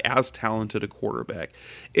had as talented a quarterback.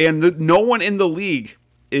 And no one in the league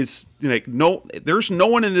is there's no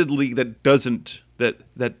one in the league that doesn't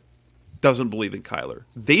believe in Kyler.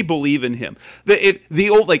 They believe in him.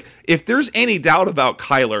 If there's any doubt about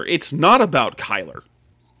Kyler, it's not about Kyler.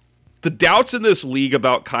 The doubts in this league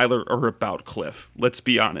about Kyler are about Kliff. Let's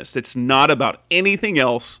be honest. It's not about anything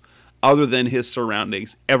else other than his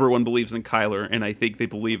surroundings. Everyone believes in Kyler, and I think they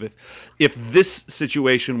believe if this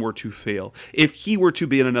situation were to fail, if he were to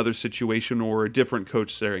be in another situation or a different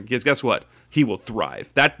coach there, because guess what? He will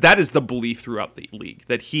thrive. That is the belief throughout the league,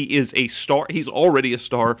 that he is a star. He's already a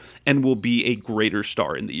star and will be a greater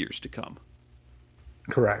star in the years to come.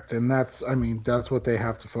 Correct. And that's what they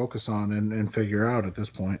have to focus on and figure out at this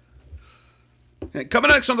point. Coming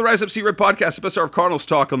next on the Rise Up C-Red podcast, the best hour of Cardinals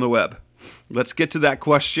talk on the web. Let's get to that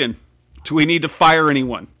question. Do we need to fire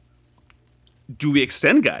anyone? Do we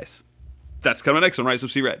extend guys? That's coming next on Rise Up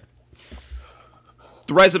C-Red.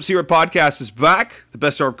 The Rise Up C-Red podcast is back. The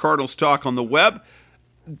best hour of Cardinals talk on the web.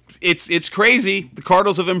 It's crazy. The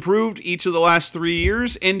Cardinals have improved each of the last 3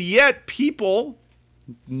 years, and yet people,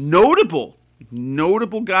 notable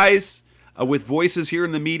guys with voices here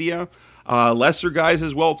in the media, lesser guys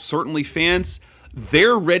as well, certainly fans,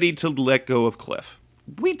 they're ready to let go of Kliff.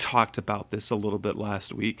 We talked about this a little bit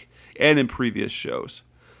last week and in previous shows.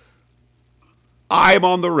 I'm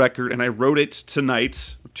on the record, and I wrote it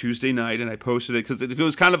tonight, Tuesday night, and I posted it because it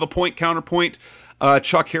was kind of a point-counterpoint.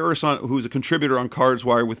 Chuck Harris, who's a contributor on Cards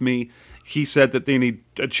Wire with me, he said that they need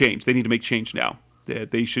a change. They need to make change now.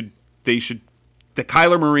 That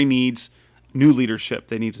Kyler Murray needs new leadership.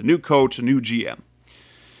 They need a new coach, a new GM.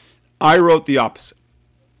 I wrote the opposite.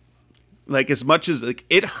 As much as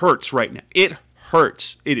it hurts right now, it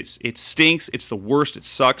hurts. It stinks. It's the worst. It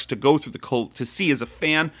sucks to go through to see as a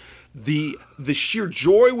fan the sheer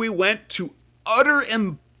joy we went to utter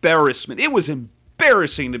embarrassment. It was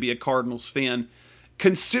embarrassing to be a Cardinals fan,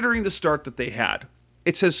 considering the start that they had.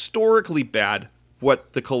 It's historically bad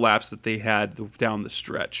what the collapse that they had down the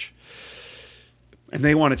stretch, and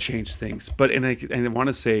they want to change things. But I want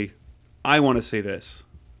to say this: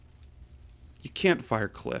 you can't fire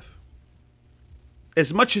Kliff.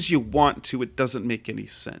 As much as you want to, it doesn't make any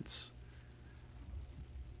sense.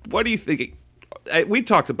 What do you think? We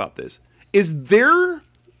talked about this. Is there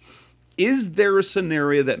a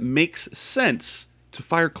scenario that makes sense to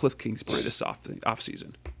fire Kliff Kingsbury this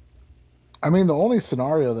offseason? I mean, the only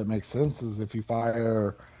scenario that makes sense is if you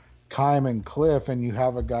fire Keim and Kliff and you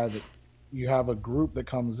have a group that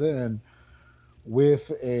comes in with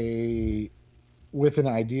an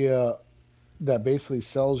idea that basically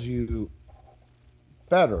sells you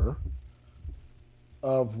better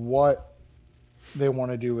of what they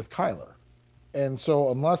want to do with Kyler. And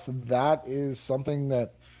so unless that is something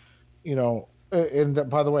that, And that,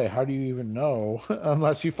 by the way, how do you even know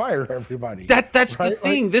unless you fire everybody? That's right? the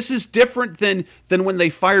thing. This is different than when they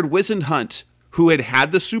fired Wisenhunt, who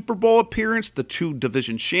had the Super Bowl appearance, the 2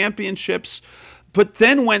 division championships, but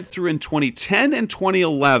then went through in 2010 and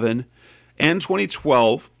 2011 and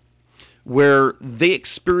 2012, where they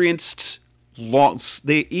experienced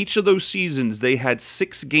each of those seasons they had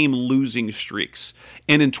 6-game losing streaks,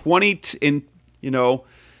 and in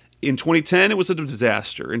 2010 it was a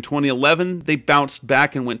disaster. In 2011 they bounced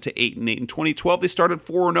back and went to 8-8. In 2012 they started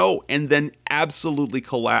 4-0 and then absolutely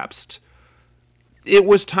collapsed. It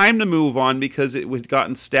was time to move on because it had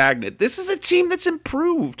gotten stagnant. This is a team that's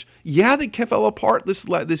improved. Yeah, they fell apart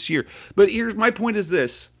this year, but here's my point: is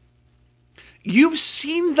this. You've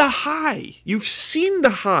seen the high. You've seen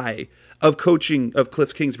the high of coaching of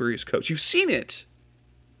Kliff Kingsbury as coach. You've seen it.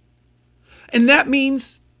 And that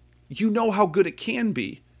means you know how good it can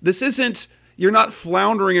be. This isn't, you're not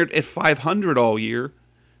floundering at 500 all year.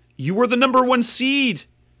 You were the number 1 seed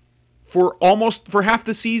for half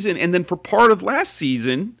the season and then for part of last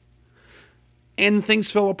season, and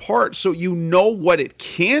things fell apart. So you know what it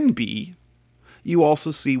can be. You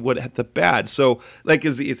also see what at the bad. So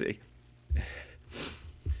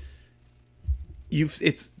you've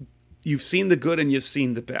seen the good and you've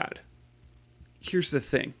seen the bad. Here's the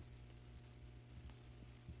thing.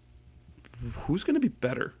 Who's going to be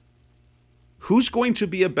better? Who's going to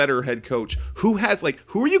be a better head coach? Who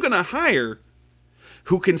are you going to hire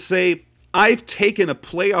who can say, I've taken a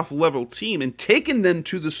playoff level team and taken them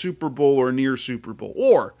to the Super Bowl or near Super Bowl?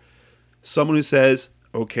 Or someone who says,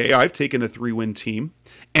 okay, I've taken a 3-win team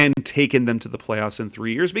and taken them to the playoffs in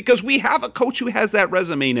 3 years, because we have a coach who has that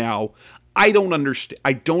resume now. I don't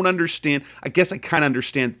understand. I guess I kind of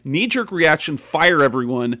understand. Knee-jerk reaction, fire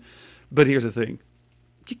everyone. But here's the thing.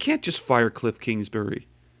 You can't just fire Kliff Kingsbury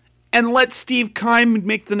and let Steve Keim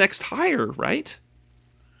make the next hire, right?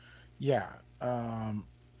 Yeah.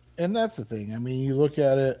 And that's the thing. I mean, you look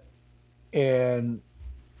at it, and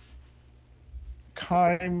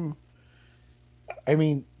Keim, I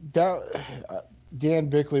mean, Dan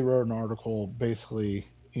Bickley wrote an article basically,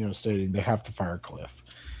 stating they have to fire Kliff.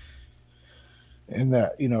 And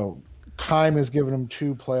that, Keim has given him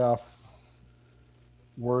 2 playoff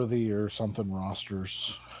worthy or something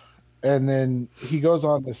rosters. And then he goes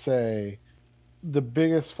on to say the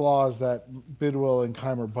biggest flaw is that Bidwell and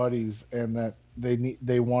Keim are buddies, and that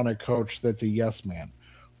they want a coach that's a yes man.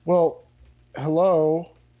 Well,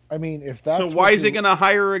 hello. I mean, if that's so, why is he going to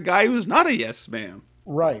hire a guy who's not a yes man?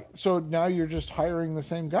 Right. So now you're just hiring the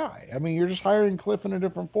same guy. I mean, you're just hiring Kliff in a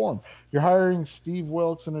different form. You're hiring Steve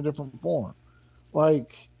Wilkes in a different form.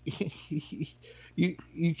 Like,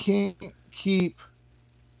 you can't keep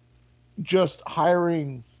just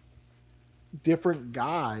hiring different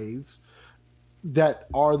guys that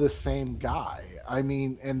are the same guy. I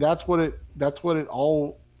mean, and that's what it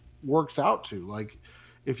all works out to. Like,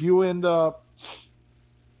 if you end up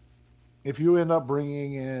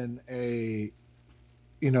bringing in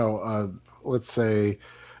let's say,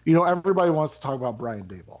 everybody wants to talk about Brian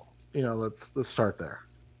Daboll. Let's start there.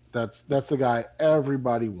 That's the guy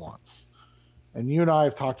everybody wants. And you and I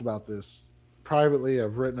have talked about this privately.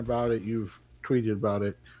 I've written about it. You've tweeted about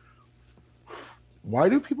it. Why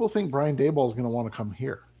do people think Brian Daboll is going to want to come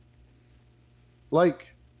here?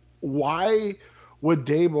 Like, why would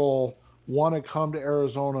Daboll want to come to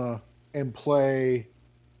Arizona and play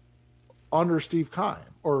under Steve Keim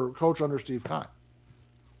or coach under Steve Keim?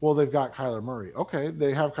 Well, they've got Kyler Murray. Okay,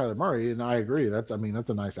 they have Kyler Murray, and I agree. That's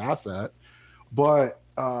a nice asset. But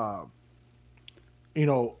the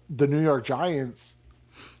New York Giants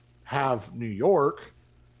have New York.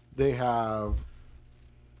 They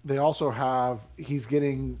also have, he's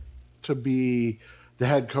getting to be the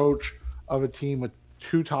head coach of a team with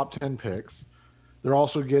 2 top 10 picks. He's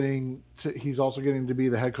also getting to be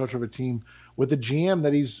the head coach of a team with a GM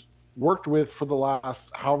that he's worked with for the last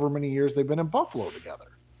however many years they've been in Buffalo together.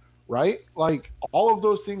 Right? Like, all of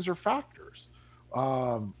those things are factors.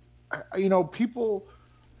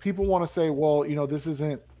 People want to say, well, this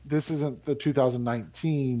isn't the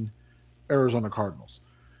 2019 Arizona Cardinals.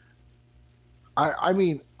 I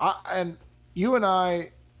mean, you and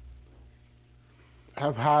I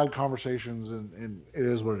have had conversations, and it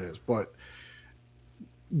is what it is. But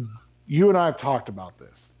you and I have talked about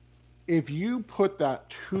this. If you put that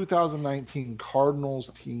 2019 Cardinals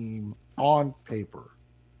team on paper,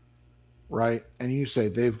 right, and you say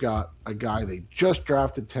they've got a guy they just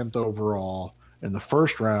drafted 10th overall in the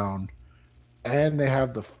first round, and they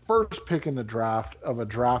have the first pick in the draft of a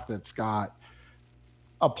draft that's got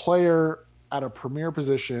a player at a premier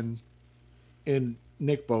position in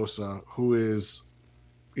Nick Bosa, who is,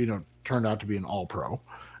 turned out to be an all-pro.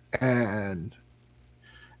 And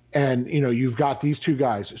you've got these two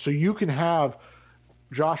guys. So you can have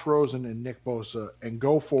Josh Rosen and Nick Bosa and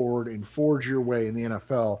go forward and forge your way in the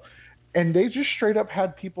NFL. And they just straight up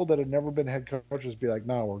had people that had never been head coaches be like,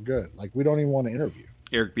 no, we're good. Like, we don't even want to interview.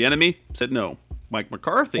 Eric Bieniemy said no. Mike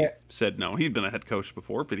McCarthy said no. He'd been a head coach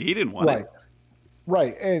before, but he didn't want it.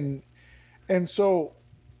 Right. And so,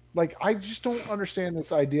 like, I just don't understand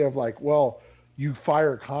this idea of like, well, you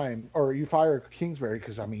fire you fire Kingsbury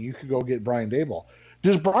because, I mean, you could go get Brian Daboll.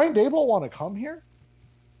 Does Brian Daboll want to come here?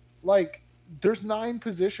 Like, there's 9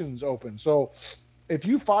 positions open. So if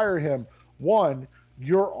you fire him, one,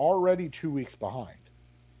 you're already 2 weeks behind.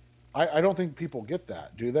 I don't think people get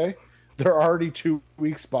that, do they? They're already 2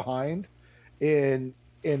 weeks behind in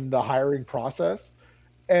the hiring process.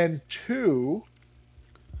 And 2,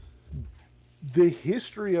 the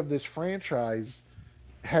history of this franchise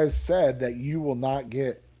has said that you will not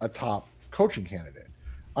get a top coaching candidate.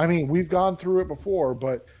 I mean, we've gone through it before,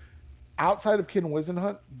 but outside of Ken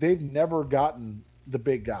Wisenhunt, they've never gotten the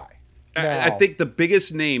big guy. I think the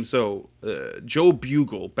biggest name, Joe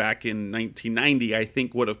Bugle back in 1990, I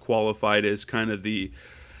think would have qualified as kind of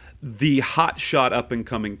the hot shot up and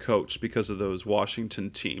coming coach because of those Washington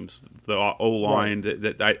teams, the O-line.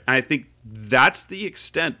 Right. That I think that's the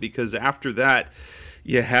extent, because after that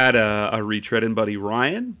you had a retread in Buddy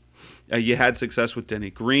Ryan. You had success with Denny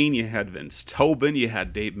Green. You had Vince Tobin. You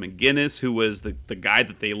had Dave McGinnis, who was the guy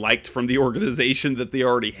that they liked from the organization that they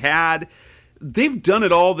already had. They've done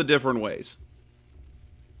it all the different ways.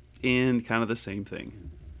 And kind of the same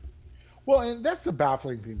thing. Well, and that's the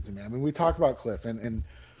baffling thing to me. I mean, we talk about Kliff, and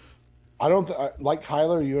I don't like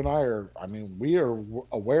Kyler, you and I are, I mean, we are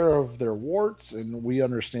aware of their warts, and we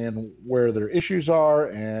understand where their issues are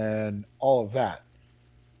and all of that.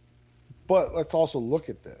 But let's also look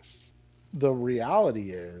at this. The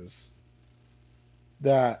reality is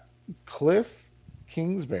that Kliff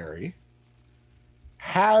Kingsbury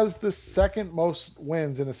has the second most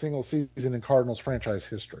wins in a single season in Cardinals franchise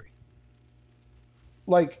history.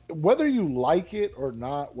 Like, whether you like it or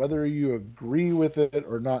not, whether you agree with it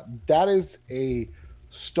or not, that is a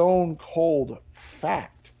stone cold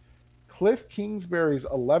fact. Kliff Kingsbury's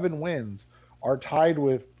 11 wins are tied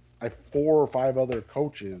with 4 or 5 other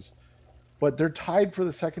coaches, but they're tied for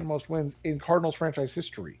the second most wins in Cardinals franchise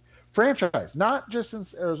history. Franchise, not just in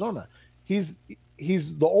Arizona. He's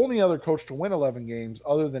the only other coach to win 11 games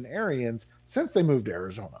other than Arians since they moved to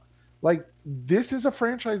Arizona. Like, this is a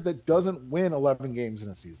franchise that doesn't win 11 games in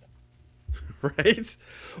a season. Right?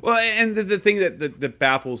 Well, and the thing that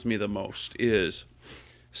baffles me the most is,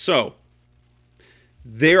 so,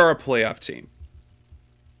 they are a playoff team.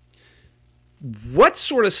 What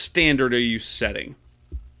sort of standard are you setting?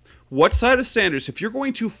 What side of standards? If you're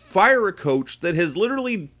going to fire a coach that has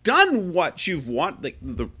literally done what you want,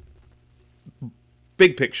 the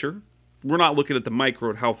big picture, we're not looking at the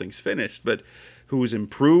micro at how things finished, but who's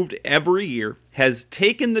improved every year, has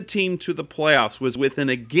taken the team to the playoffs, was within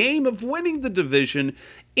a game of winning the division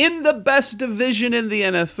in the best division in the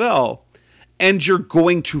NFL, and you're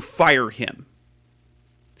going to fire him.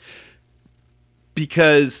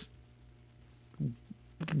 Because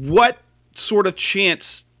what sort of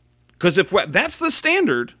chance... Because if that's the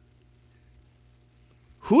standard,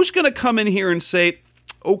 who's going to come in here and say,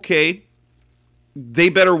 okay, they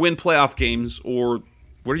better win playoff games, or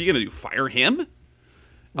what are you going to do, fire him?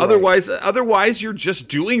 Right. Otherwise, you're just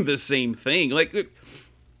doing the same thing. Like,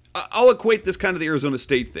 I'll equate this kind of the Arizona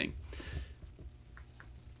State thing.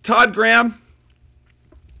 Todd Graham,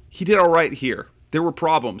 he did all right here. There were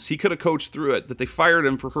problems. He could have coached through it. That they fired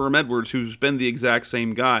him for Herm Edwards, who's been the exact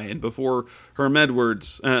same guy. And before Herm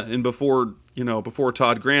Edwards, before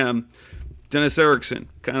Todd Graham, Dennis Erickson,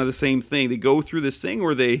 kind of the same thing. They go through this thing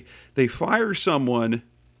where they fire someone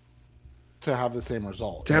to have the same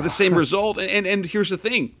result. And here's the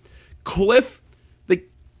thing, Kliff,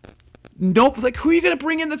 who are you going to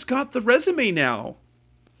bring in that's got the resume now?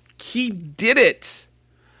 He did it.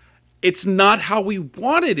 It's not how we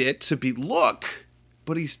wanted it to be look,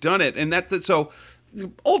 but he's done it. And that's it. So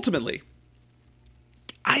ultimately,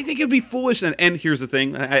 I think it'd be foolish. And here's the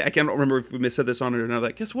thing. I can't remember if we said this on it or not.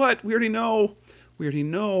 Like, guess what? We already know.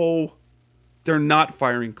 They're not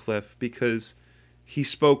firing Kliff because he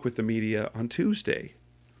spoke with the media on Tuesday.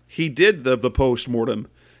 He did the post-mortem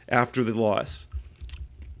after the loss.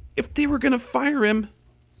 If they were going to fire him,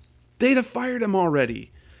 they'd have fired him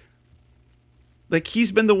already. Like,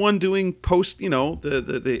 he's been the one doing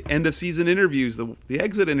the end of season interviews, the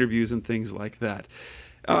exit interviews and things like that.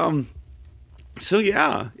 So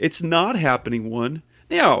yeah, it's not happening.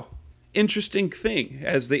 Now, interesting thing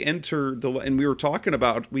as they enter and we were talking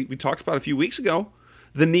about, we talked about a few weeks ago,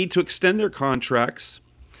 the need to extend their contracts.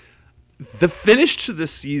 The finish to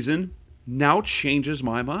this season now changes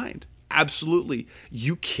my mind. Absolutely.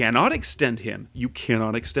 You cannot extend him. You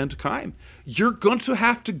cannot extend Keim. You're going to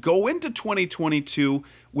have to go into 2022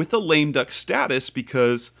 with a lame duck status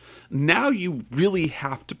because now you really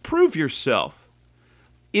have to prove yourself.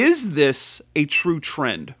 Is this a true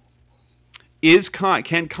trend?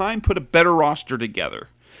 Can Keim put a better roster together?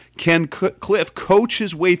 Can Kliff coach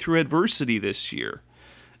his way through adversity this year?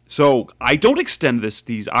 So I don't extend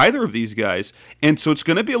either of these guys, and so it's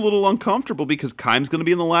going to be a little uncomfortable because Keim's going to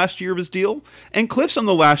be in the last year of his deal, and Kliff's on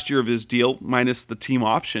the last year of his deal minus the team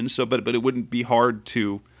option. So, but it wouldn't be hard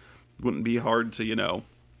to let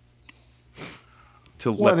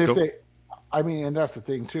go. And that's the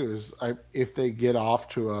thing too is if they get off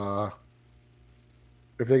to a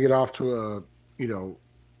 8-0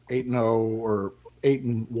 or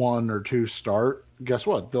 8-1 or 2 start, guess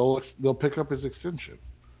what? They'll pick up his extension.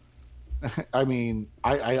 I mean,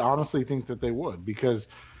 I honestly think that they would, because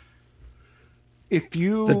if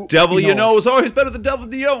the devil is always better than the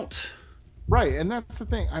devil you don't. Right, and that's the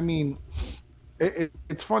thing. I mean,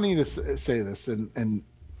 it's funny to say this, and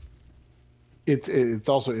it's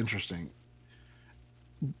also interesting.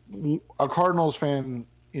 A Cardinals fan,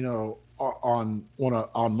 on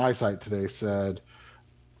my site today said,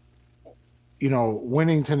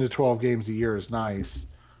 winning 10 to 12 games a year is nice,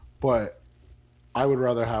 but I would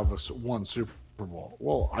rather have one Super Bowl.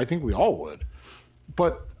 Well, I think we all would.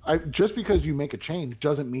 But just because you make a change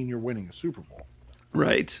doesn't mean you're winning a Super Bowl.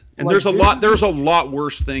 Right. And there's a lot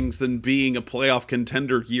worse things than being a playoff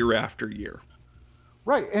contender year after year.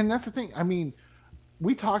 Right. And that's the thing. I mean,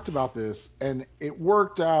 we talked about this and it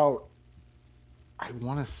worked out, I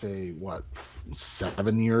want to say,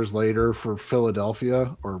 7 years later for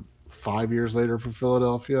Philadelphia or 5 years later for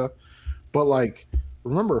Philadelphia. But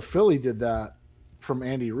remember, Philly did that from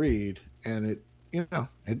Andy Reid, and it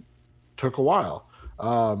took a while.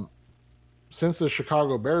 Since the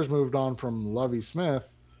Chicago Bears moved on from Lovie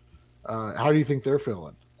Smith, how do you think they're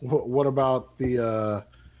feeling? What about the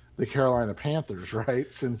Carolina Panthers,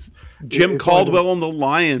 right? Since Jim Caldwell and the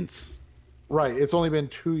Lions. Right. It's only been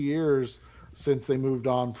 2 years since they moved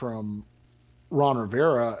on from Ron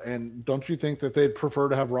Rivera, and don't you think that they'd prefer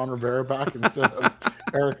to have Ron Rivera back instead of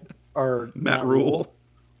Eric or Matt Rule?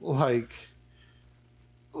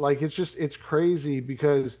 It's crazy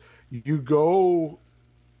because you go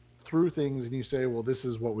through things and you say, well, this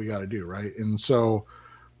is what we got to do, right? And so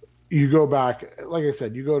you go back, like I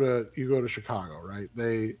said, you go to Chicago, right?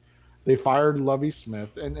 They fired Lovie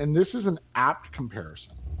Smith, and this is an apt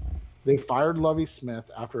comparison. They fired Lovie Smith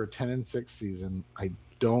after a 10-6 season. I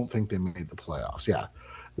don't think they made the playoffs. Yeah,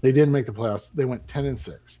 they didn't make the playoffs. They went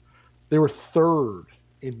 10-6. They were third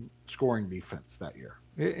in scoring defense that year.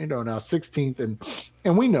 Now 16th,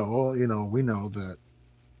 and we know that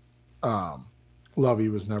Lovie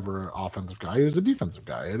was never an offensive guy. He was a defensive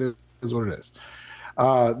guy. It is what it is.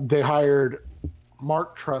 They hired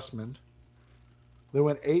Mark Trestman. They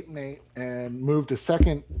went 8-8 and moved to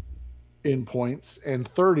second in points and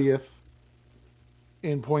 30th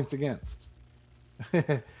in points against.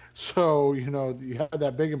 So, you had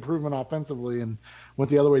that big improvement offensively and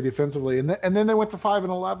went the other way defensively. And then they went to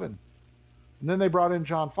 5-11. And then they brought in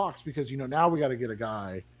John Fox because, now we got to get a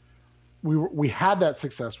guy. We had that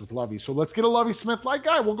success with Lovie. So let's get a Lovie Smith-like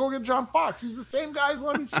guy. We'll go get John Fox. He's the same guy as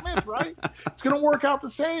Lovie Smith, right? It's going to work out the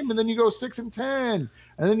same. And then you go 6-10.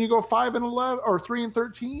 And then you go 5-11 or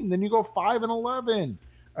 3-13. Then you go 5-11.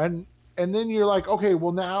 And then you're like, okay,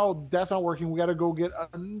 well, now that's not working. We got to go get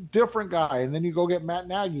a different guy. And then you go get Matt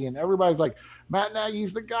Nagy. And everybody's like, Matt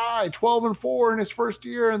Nagy's the guy. 12-4 in his first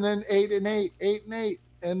year. And then 8-8, 8-8.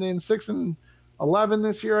 And then 6-11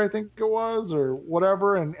 this year, I think it was, or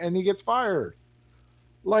whatever. And he gets fired.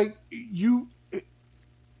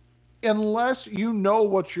 Unless you know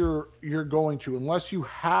what you're going to, unless you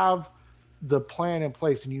have the plan in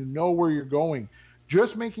place and you know where you're going,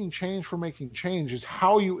 just making change for making change is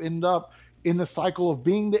how you end up in the cycle of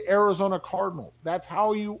being the Arizona Cardinals. That's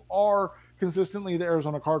how you are consistently the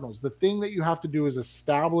Arizona Cardinals. The thing that you have to do is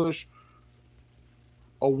establish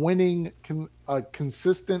a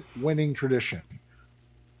consistent winning tradition.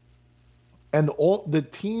 And the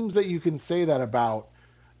teams that you can say that about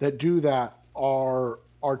that do that are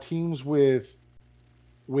teams with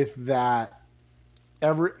that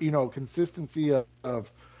consistency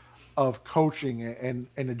of coaching and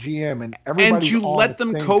a GM and everybody. And you let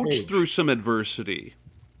them coach through some adversity.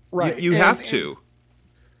 Right. You have to.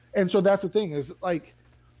 And so that's the thing is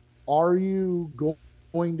are you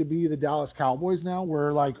going to be the Dallas Cowboys now,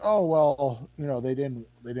 where like, oh well, they didn't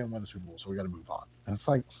win the Super Bowl, so we got to move on. And it's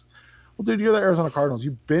like, well, dude, you're the Arizona Cardinals.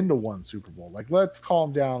 You've been to one Super Bowl. Like, let's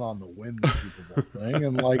calm down on the win the Super Bowl thing,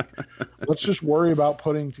 and like, let's just worry about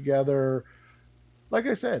putting together. Like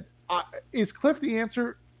I said, is Kliff the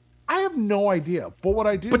answer? I have no idea. But what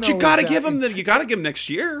I do, but you got to give him you got to give him next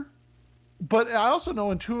year. But I also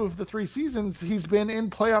know in 2 of the 3 seasons he's been in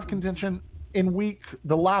playoff contention in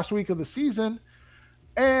the last week of the season,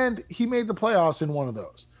 and he made the playoffs in one of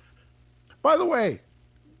those. By the way,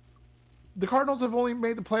 the Cardinals have only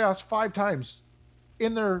made the playoffs 5 times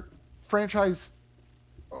in their franchise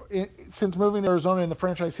since moving to Arizona, in the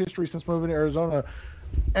franchise history since moving to Arizona.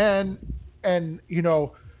 And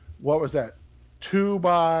what was that? 2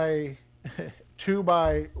 by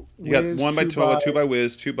you got 1 by Tua, 2 by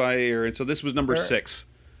Wiz, 2 by Aaron. So this was number 6.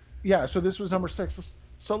 Yeah, so this was number 6.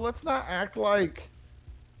 So let's not act like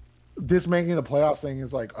this making the playoffs thing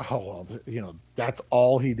is like, oh well, that's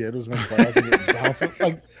all he did was make the playoffs and get bounced.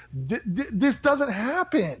 Like this doesn't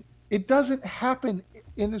happen. It doesn't happen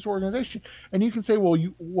in this organization. And you can say, well,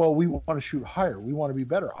 we want to shoot higher. We want to be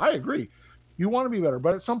better. I agree. You want to be better,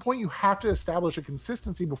 but at some point you have to establish a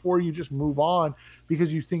consistency before you just move on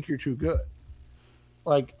because you think you're too good.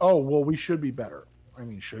 Like, oh, well, we should be better. I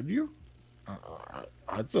mean, should you?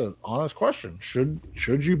 That's an honest question.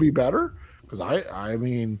 Should you be better? Because I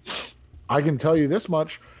mean, I can tell you this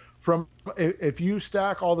much: from if you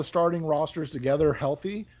stack all the starting rosters together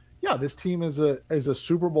healthy, yeah, this team is a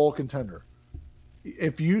Super Bowl contender.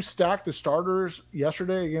 If you stack the starters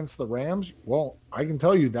yesterday against the Rams, well, I can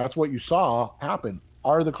tell you that's what you saw happen.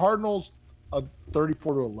 Are the Cardinals a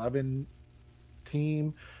 34-11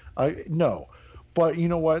 team? No. But you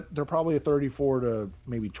know what? They're probably a 34 to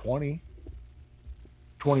maybe 20,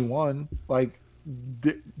 21. Like,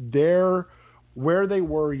 they're where they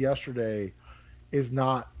were yesterday is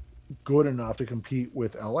not good enough to compete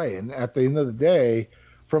with LA. And at the end of the day,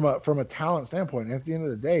 from a talent standpoint, at the end of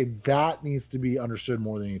the day, that needs to be understood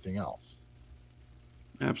more than anything else.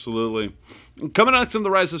 Absolutely. Coming on some of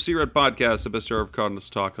the Rise of C-Red podcast, the best hour of Cardinals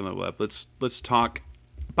talk on the web. Let's talk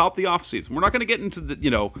about the offseason. We're not going to get into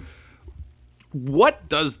the, what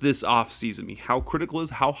does this offseason mean? How critical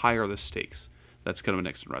is, how high are the stakes? That's kind of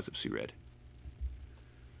next in Rise of C-Red.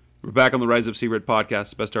 We're back on the Rise of C-Red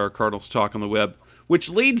podcast, the best hour of Cardinals talk on the web, which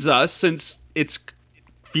leads us, since it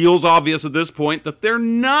feels obvious at this point that they're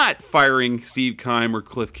not firing Steve Keim or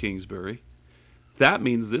Kliff Kingsbury. That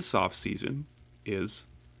means this offseason is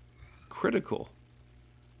critical.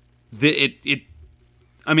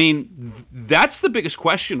 I mean, that's the biggest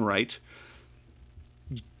question, right?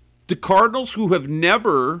 The Cardinals, who have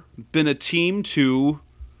never been a team to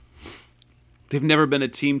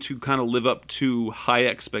kind of live up to high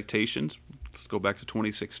expectations. Let's go back to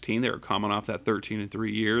 2016. They were coming off that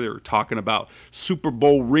 13-3 year. They were talking about Super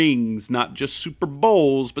Bowl rings, not just Super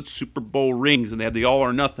Bowls, but Super Bowl rings, and they had the all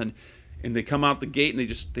or nothing. And they come out the gate and they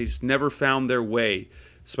just never found their way.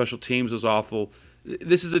 Special teams was awful.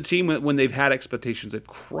 This is a team when they've had expectations, they've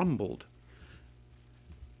crumbled.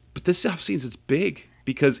 But this offseason is big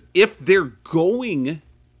because if they're going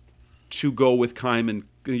to go with Keim and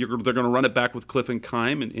they're going to run it back with Kliff and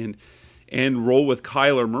Keim and roll with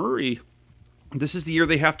Kyler Murray, this is the year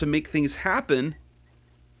they have to make things happen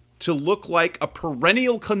to look like a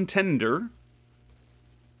perennial contender,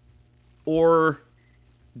 or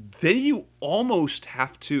then you almost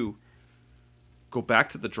have to go back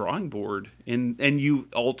to the drawing board, and you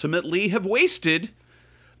ultimately have wasted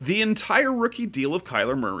the entire rookie deal of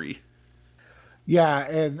Kyler Murray. Yeah,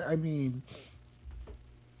 and I mean,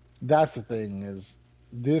 that's the thing is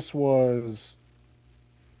this was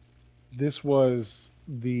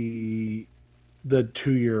the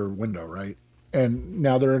 2-year window, right? And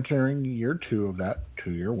now they're entering year 2 of that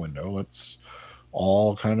 2-year window. Let's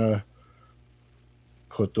all kind of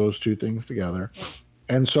put those two things together.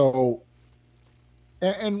 And so,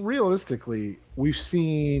 and realistically, we've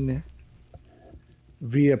seen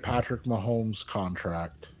via Patrick Mahomes'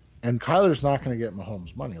 contract, and Kyler's not going to get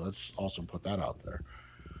Mahomes' money. Let's also put that out there.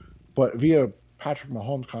 But via Patrick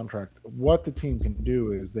Mahomes' contract, what the team can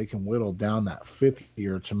do is they can whittle down that 5th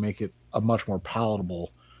year to make it a much more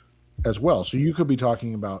palatable as well. So you could be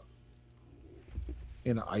talking about,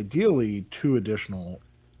 ideally, 2 additional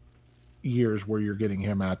years where you're getting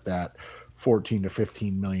him at that $14 to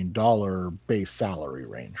 $15 million base salary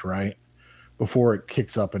range, right? Before it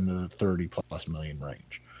kicks up into the 30 plus million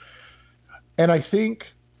range. And I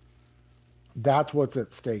think that's what's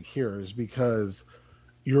at stake here, is because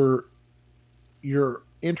you're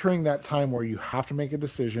entering that time where you have to make a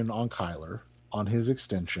decision on Kyler, on his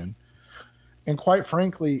extension. And quite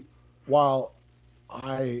frankly, while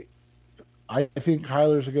I think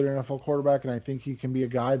Kyler's a good NFL quarterback, and I think he can be a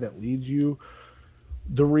guy that leads you.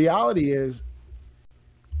 The reality is,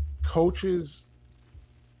 coaches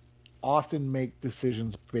often make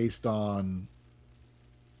decisions based on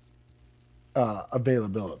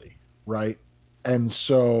availability, right? And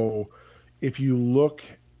so if you look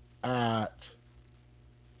at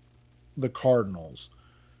the Cardinals,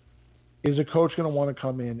 is a coach going to want to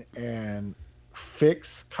come in and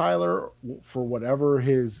fix Kyler for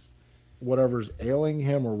whatever's ailing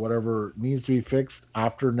him or whatever needs to be fixed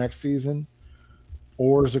after next season?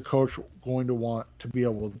 Or is a coach going to want to be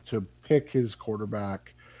able to pick his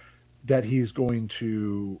quarterback that he's going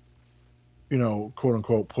to, quote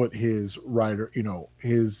unquote, put his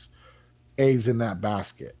his eggs in that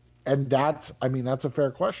basket? And that's a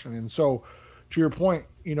fair question. And so to your point,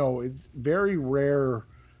 it's very rare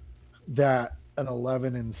that an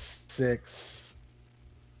 11-6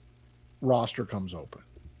 roster comes open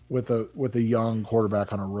with a young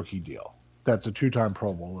quarterback on a rookie deal. That's a 2-time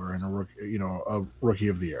Pro Bowler and a rookie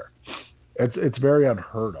of the year. It's very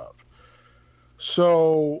unheard of.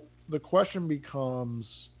 So the question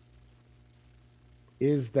becomes,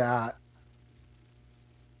 is that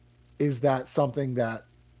something that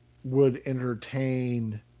would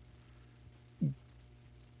entertain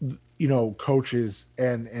coaches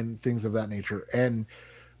and things of that nature?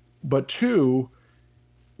 But two,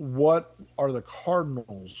 what are the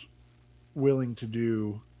Cardinals willing to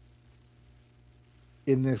do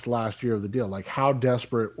in this last year of the deal? Like, how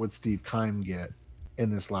desperate would Steve Keim get in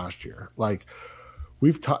this last year? Like,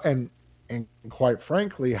 and quite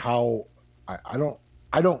frankly, how I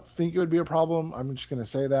don't think it would be a problem. I'm just going to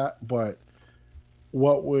say that. But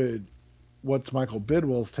what's Michael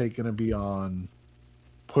Bidwell's take going to be on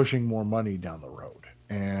pushing more money down the road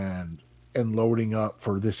and loading up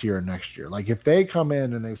for this year and next year? Like, if they come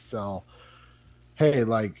in and they sell, hey,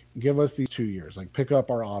 like, give us these 2 years, like, pick up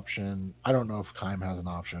our option. I don't know if Keim has an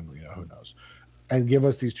option, who knows? And give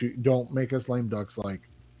us these 2. Don't make us lame ducks. Like,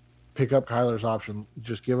 pick up Kyler's option.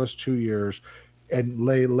 Just give us 2 years and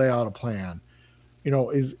lay out a plan.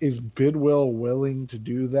 Is Bidwell willing to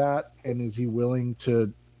do that? And is he willing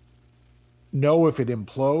to know if it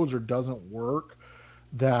implodes or doesn't work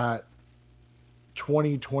that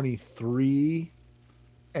 2023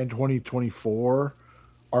 and 2024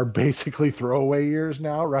 are basically throwaway years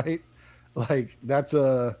now, right? Like, that's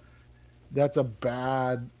a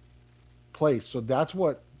bad place. So that's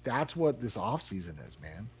what this offseason is,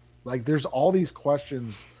 man. Like, there's all these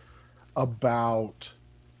questions about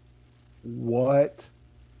what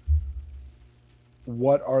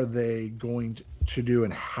are they going to do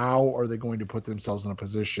and how are they going to put themselves in a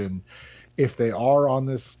position if they are on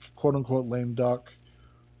this quote unquote lame duck,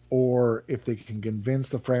 or if they can convince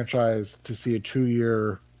the franchise to see a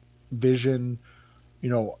 2-year vision,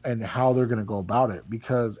 and how they're going to go about it.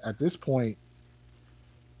 Because at this point,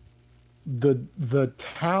 the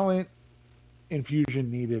talent infusion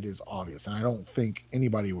needed is obvious, and I don't think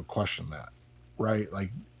anybody would question that, right?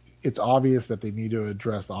 Like, it's obvious that they need to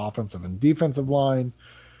address the offensive and defensive line.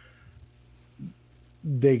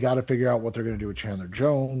 They got to figure out what they're going to do with Chandler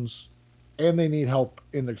Jones, and they need help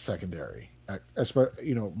in the secondary,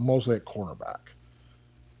 mostly at cornerback.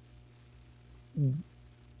 None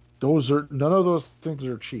of those things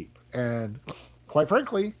are cheap, and quite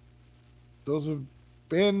frankly, those have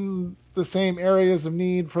been the same areas of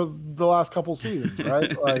need for the last couple seasons,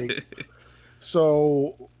 right?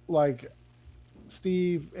 Like,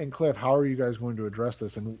 Steve and Kliff, how are you guys going to address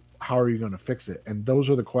this, and how are you going to fix it? And those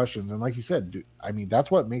are the questions. And like you said,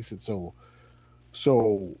 that's what makes it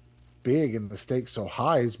so big and the stakes so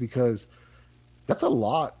high, is because that's a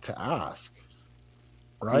lot to ask,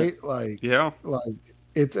 right? Yeah. Like,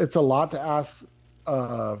 it's a lot to ask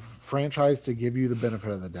a franchise to give you the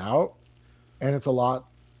benefit of the doubt, and it's a lot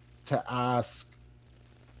to ask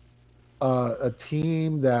a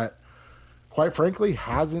team that, quite frankly,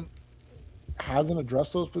 hasn't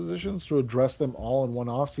addressed those positions, to address them all in one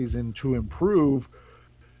offseason to improve,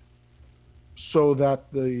 so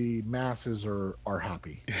that the masses are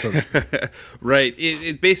happy. Right.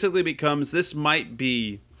 It basically becomes, this might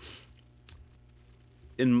be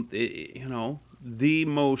the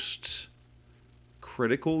most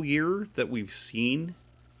critical year that we've seen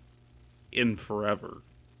in forever,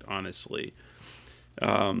 honestly,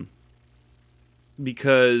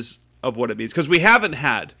 because of what it means. Because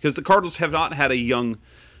the Cardinals have not had a young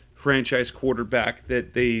franchise quarterback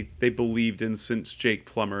that they believed in since Jake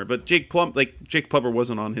Plummer. But Jake Plummer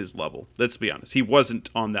wasn't on his level. Let's be honest, he wasn't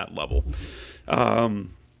on that level.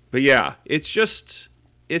 But yeah, it's just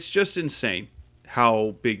insane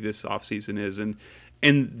how big this offseason is, and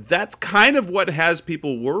And that's kind of what has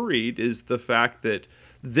people worried, is the fact that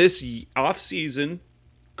this offseason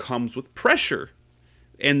comes with pressure.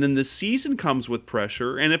 And then the season comes with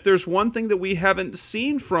pressure. And if there's one thing that we haven't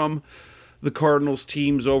seen from the Cardinals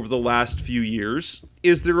teams over the last few years,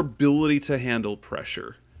 is their ability to handle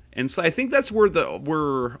pressure. And so I think that's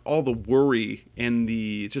where all the worry and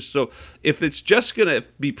if it's just going to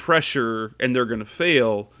be pressure and they're going to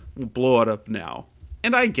fail, we'll blow it up now.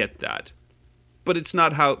 And I get that. But it's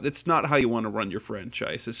not how you want to run your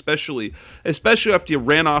franchise, especially after you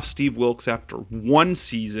ran off Steve Wilkes after one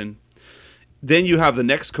season. Then you have the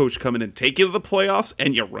next coach come in and take you to the playoffs,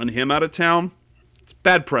 and you run him out of town. It's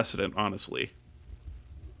bad precedent, honestly.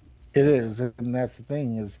 It is, and that's the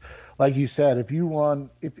thing is, like you said,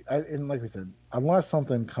 and like we said, unless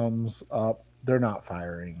something comes up, they're not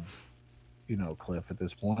firing, Kliff at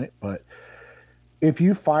this point. But if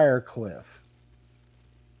you fire Kliff,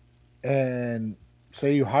 and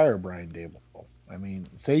say you hire Brian Daboll,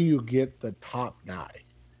 say you get the top guy,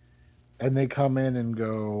 and they come in and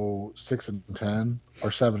go 6-10 or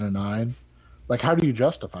 7-9, like, how do you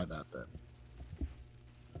justify that then?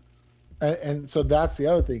 And so that's the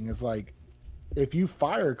other thing is, like, if you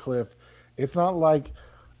fire Kliff, it's not like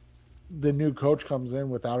the new coach comes in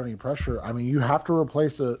without any pressure. You have to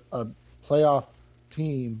replace a playoff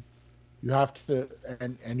team. You have to,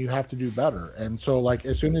 and you have to do better. And so, like,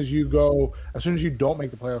 as soon as you don't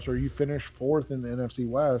make the playoffs or you finish fourth in the NFC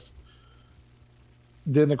West,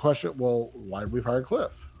 then the question, well, why did we fire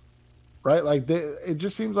Kliff? Right? Like, it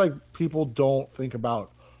just seems like people don't think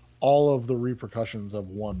about all of the repercussions of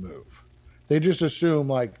one move. They just assume,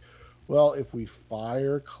 like, well, if we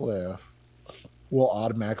fire Kliff, we'll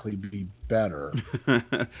automatically be better.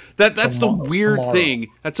 That's the weird thing.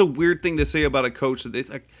 That's a weird thing to say about a coach.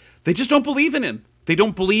 That they just don't believe in him. They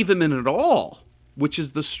don't believe him in it at all, which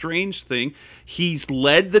is the strange thing. He's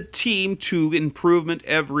led the team to improvement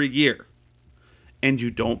every year, and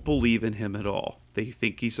you don't believe in him at all. They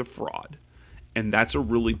think he's a fraud. And that's a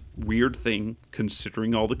really weird thing,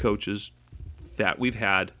 considering all the coaches that we've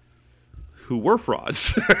had who were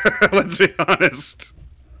frauds. Let's be honest.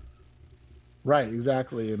 Right,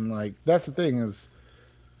 exactly. And, like, that's the thing is,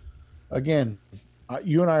 again,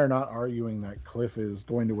 you and I are not arguing that Kliff is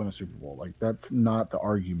going to win a Super Bowl. Like, that's not the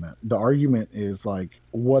argument. The argument is, like,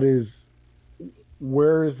 where is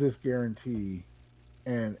this guarantee,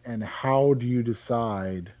 and how do you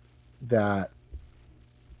decide that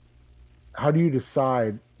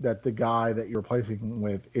the guy that you're replacing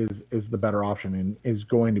with is the better option and is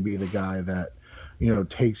going to be the guy that,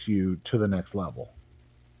 takes you to the next level?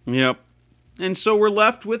 Yep. And so we're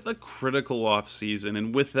left with a critical offseason.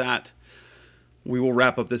 And with that, we will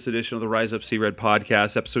wrap up this edition of the Rise Up See Red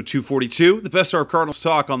podcast, episode 242, the best of our Cardinals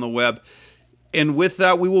talk on the web. And with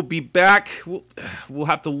that, we will be back. We'll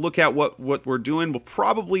have to look at what we're doing. We'll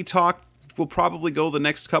probably go the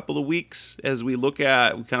next couple of weeks as we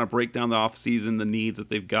kind of break down the offseason, the needs that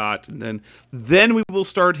they've got. And then we will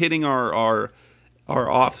start hitting our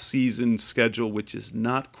off-season schedule, which is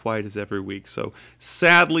not quite as every week. So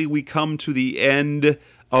sadly, we come to the end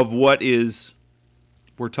of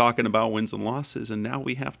we're talking about wins and losses, and now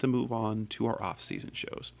we have to move on to our off-season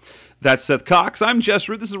shows. That's Seth Cox. I'm Jess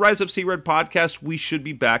Root. This is Rise Up See Red podcast. We should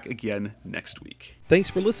be back again next week.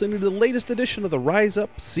 Thanks for listening to the latest edition of the Rise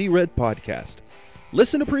Up See Red podcast.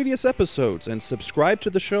 Listen to previous episodes and subscribe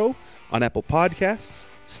to the show on Apple Podcasts,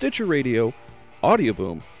 Stitcher Radio,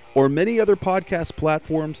 Audioboom, or many other podcast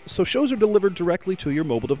platforms so shows are delivered directly to your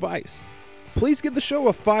mobile device. Please give the show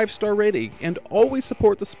a 5-star rating and always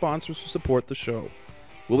support the sponsors who support the show.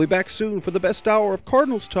 We'll be back soon for the best hour of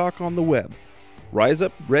Cardinals talk on the web. Rise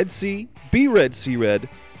up, Red Sea, be Red, See Red,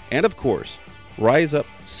 and of course, Rise Up,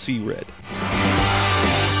 See Red.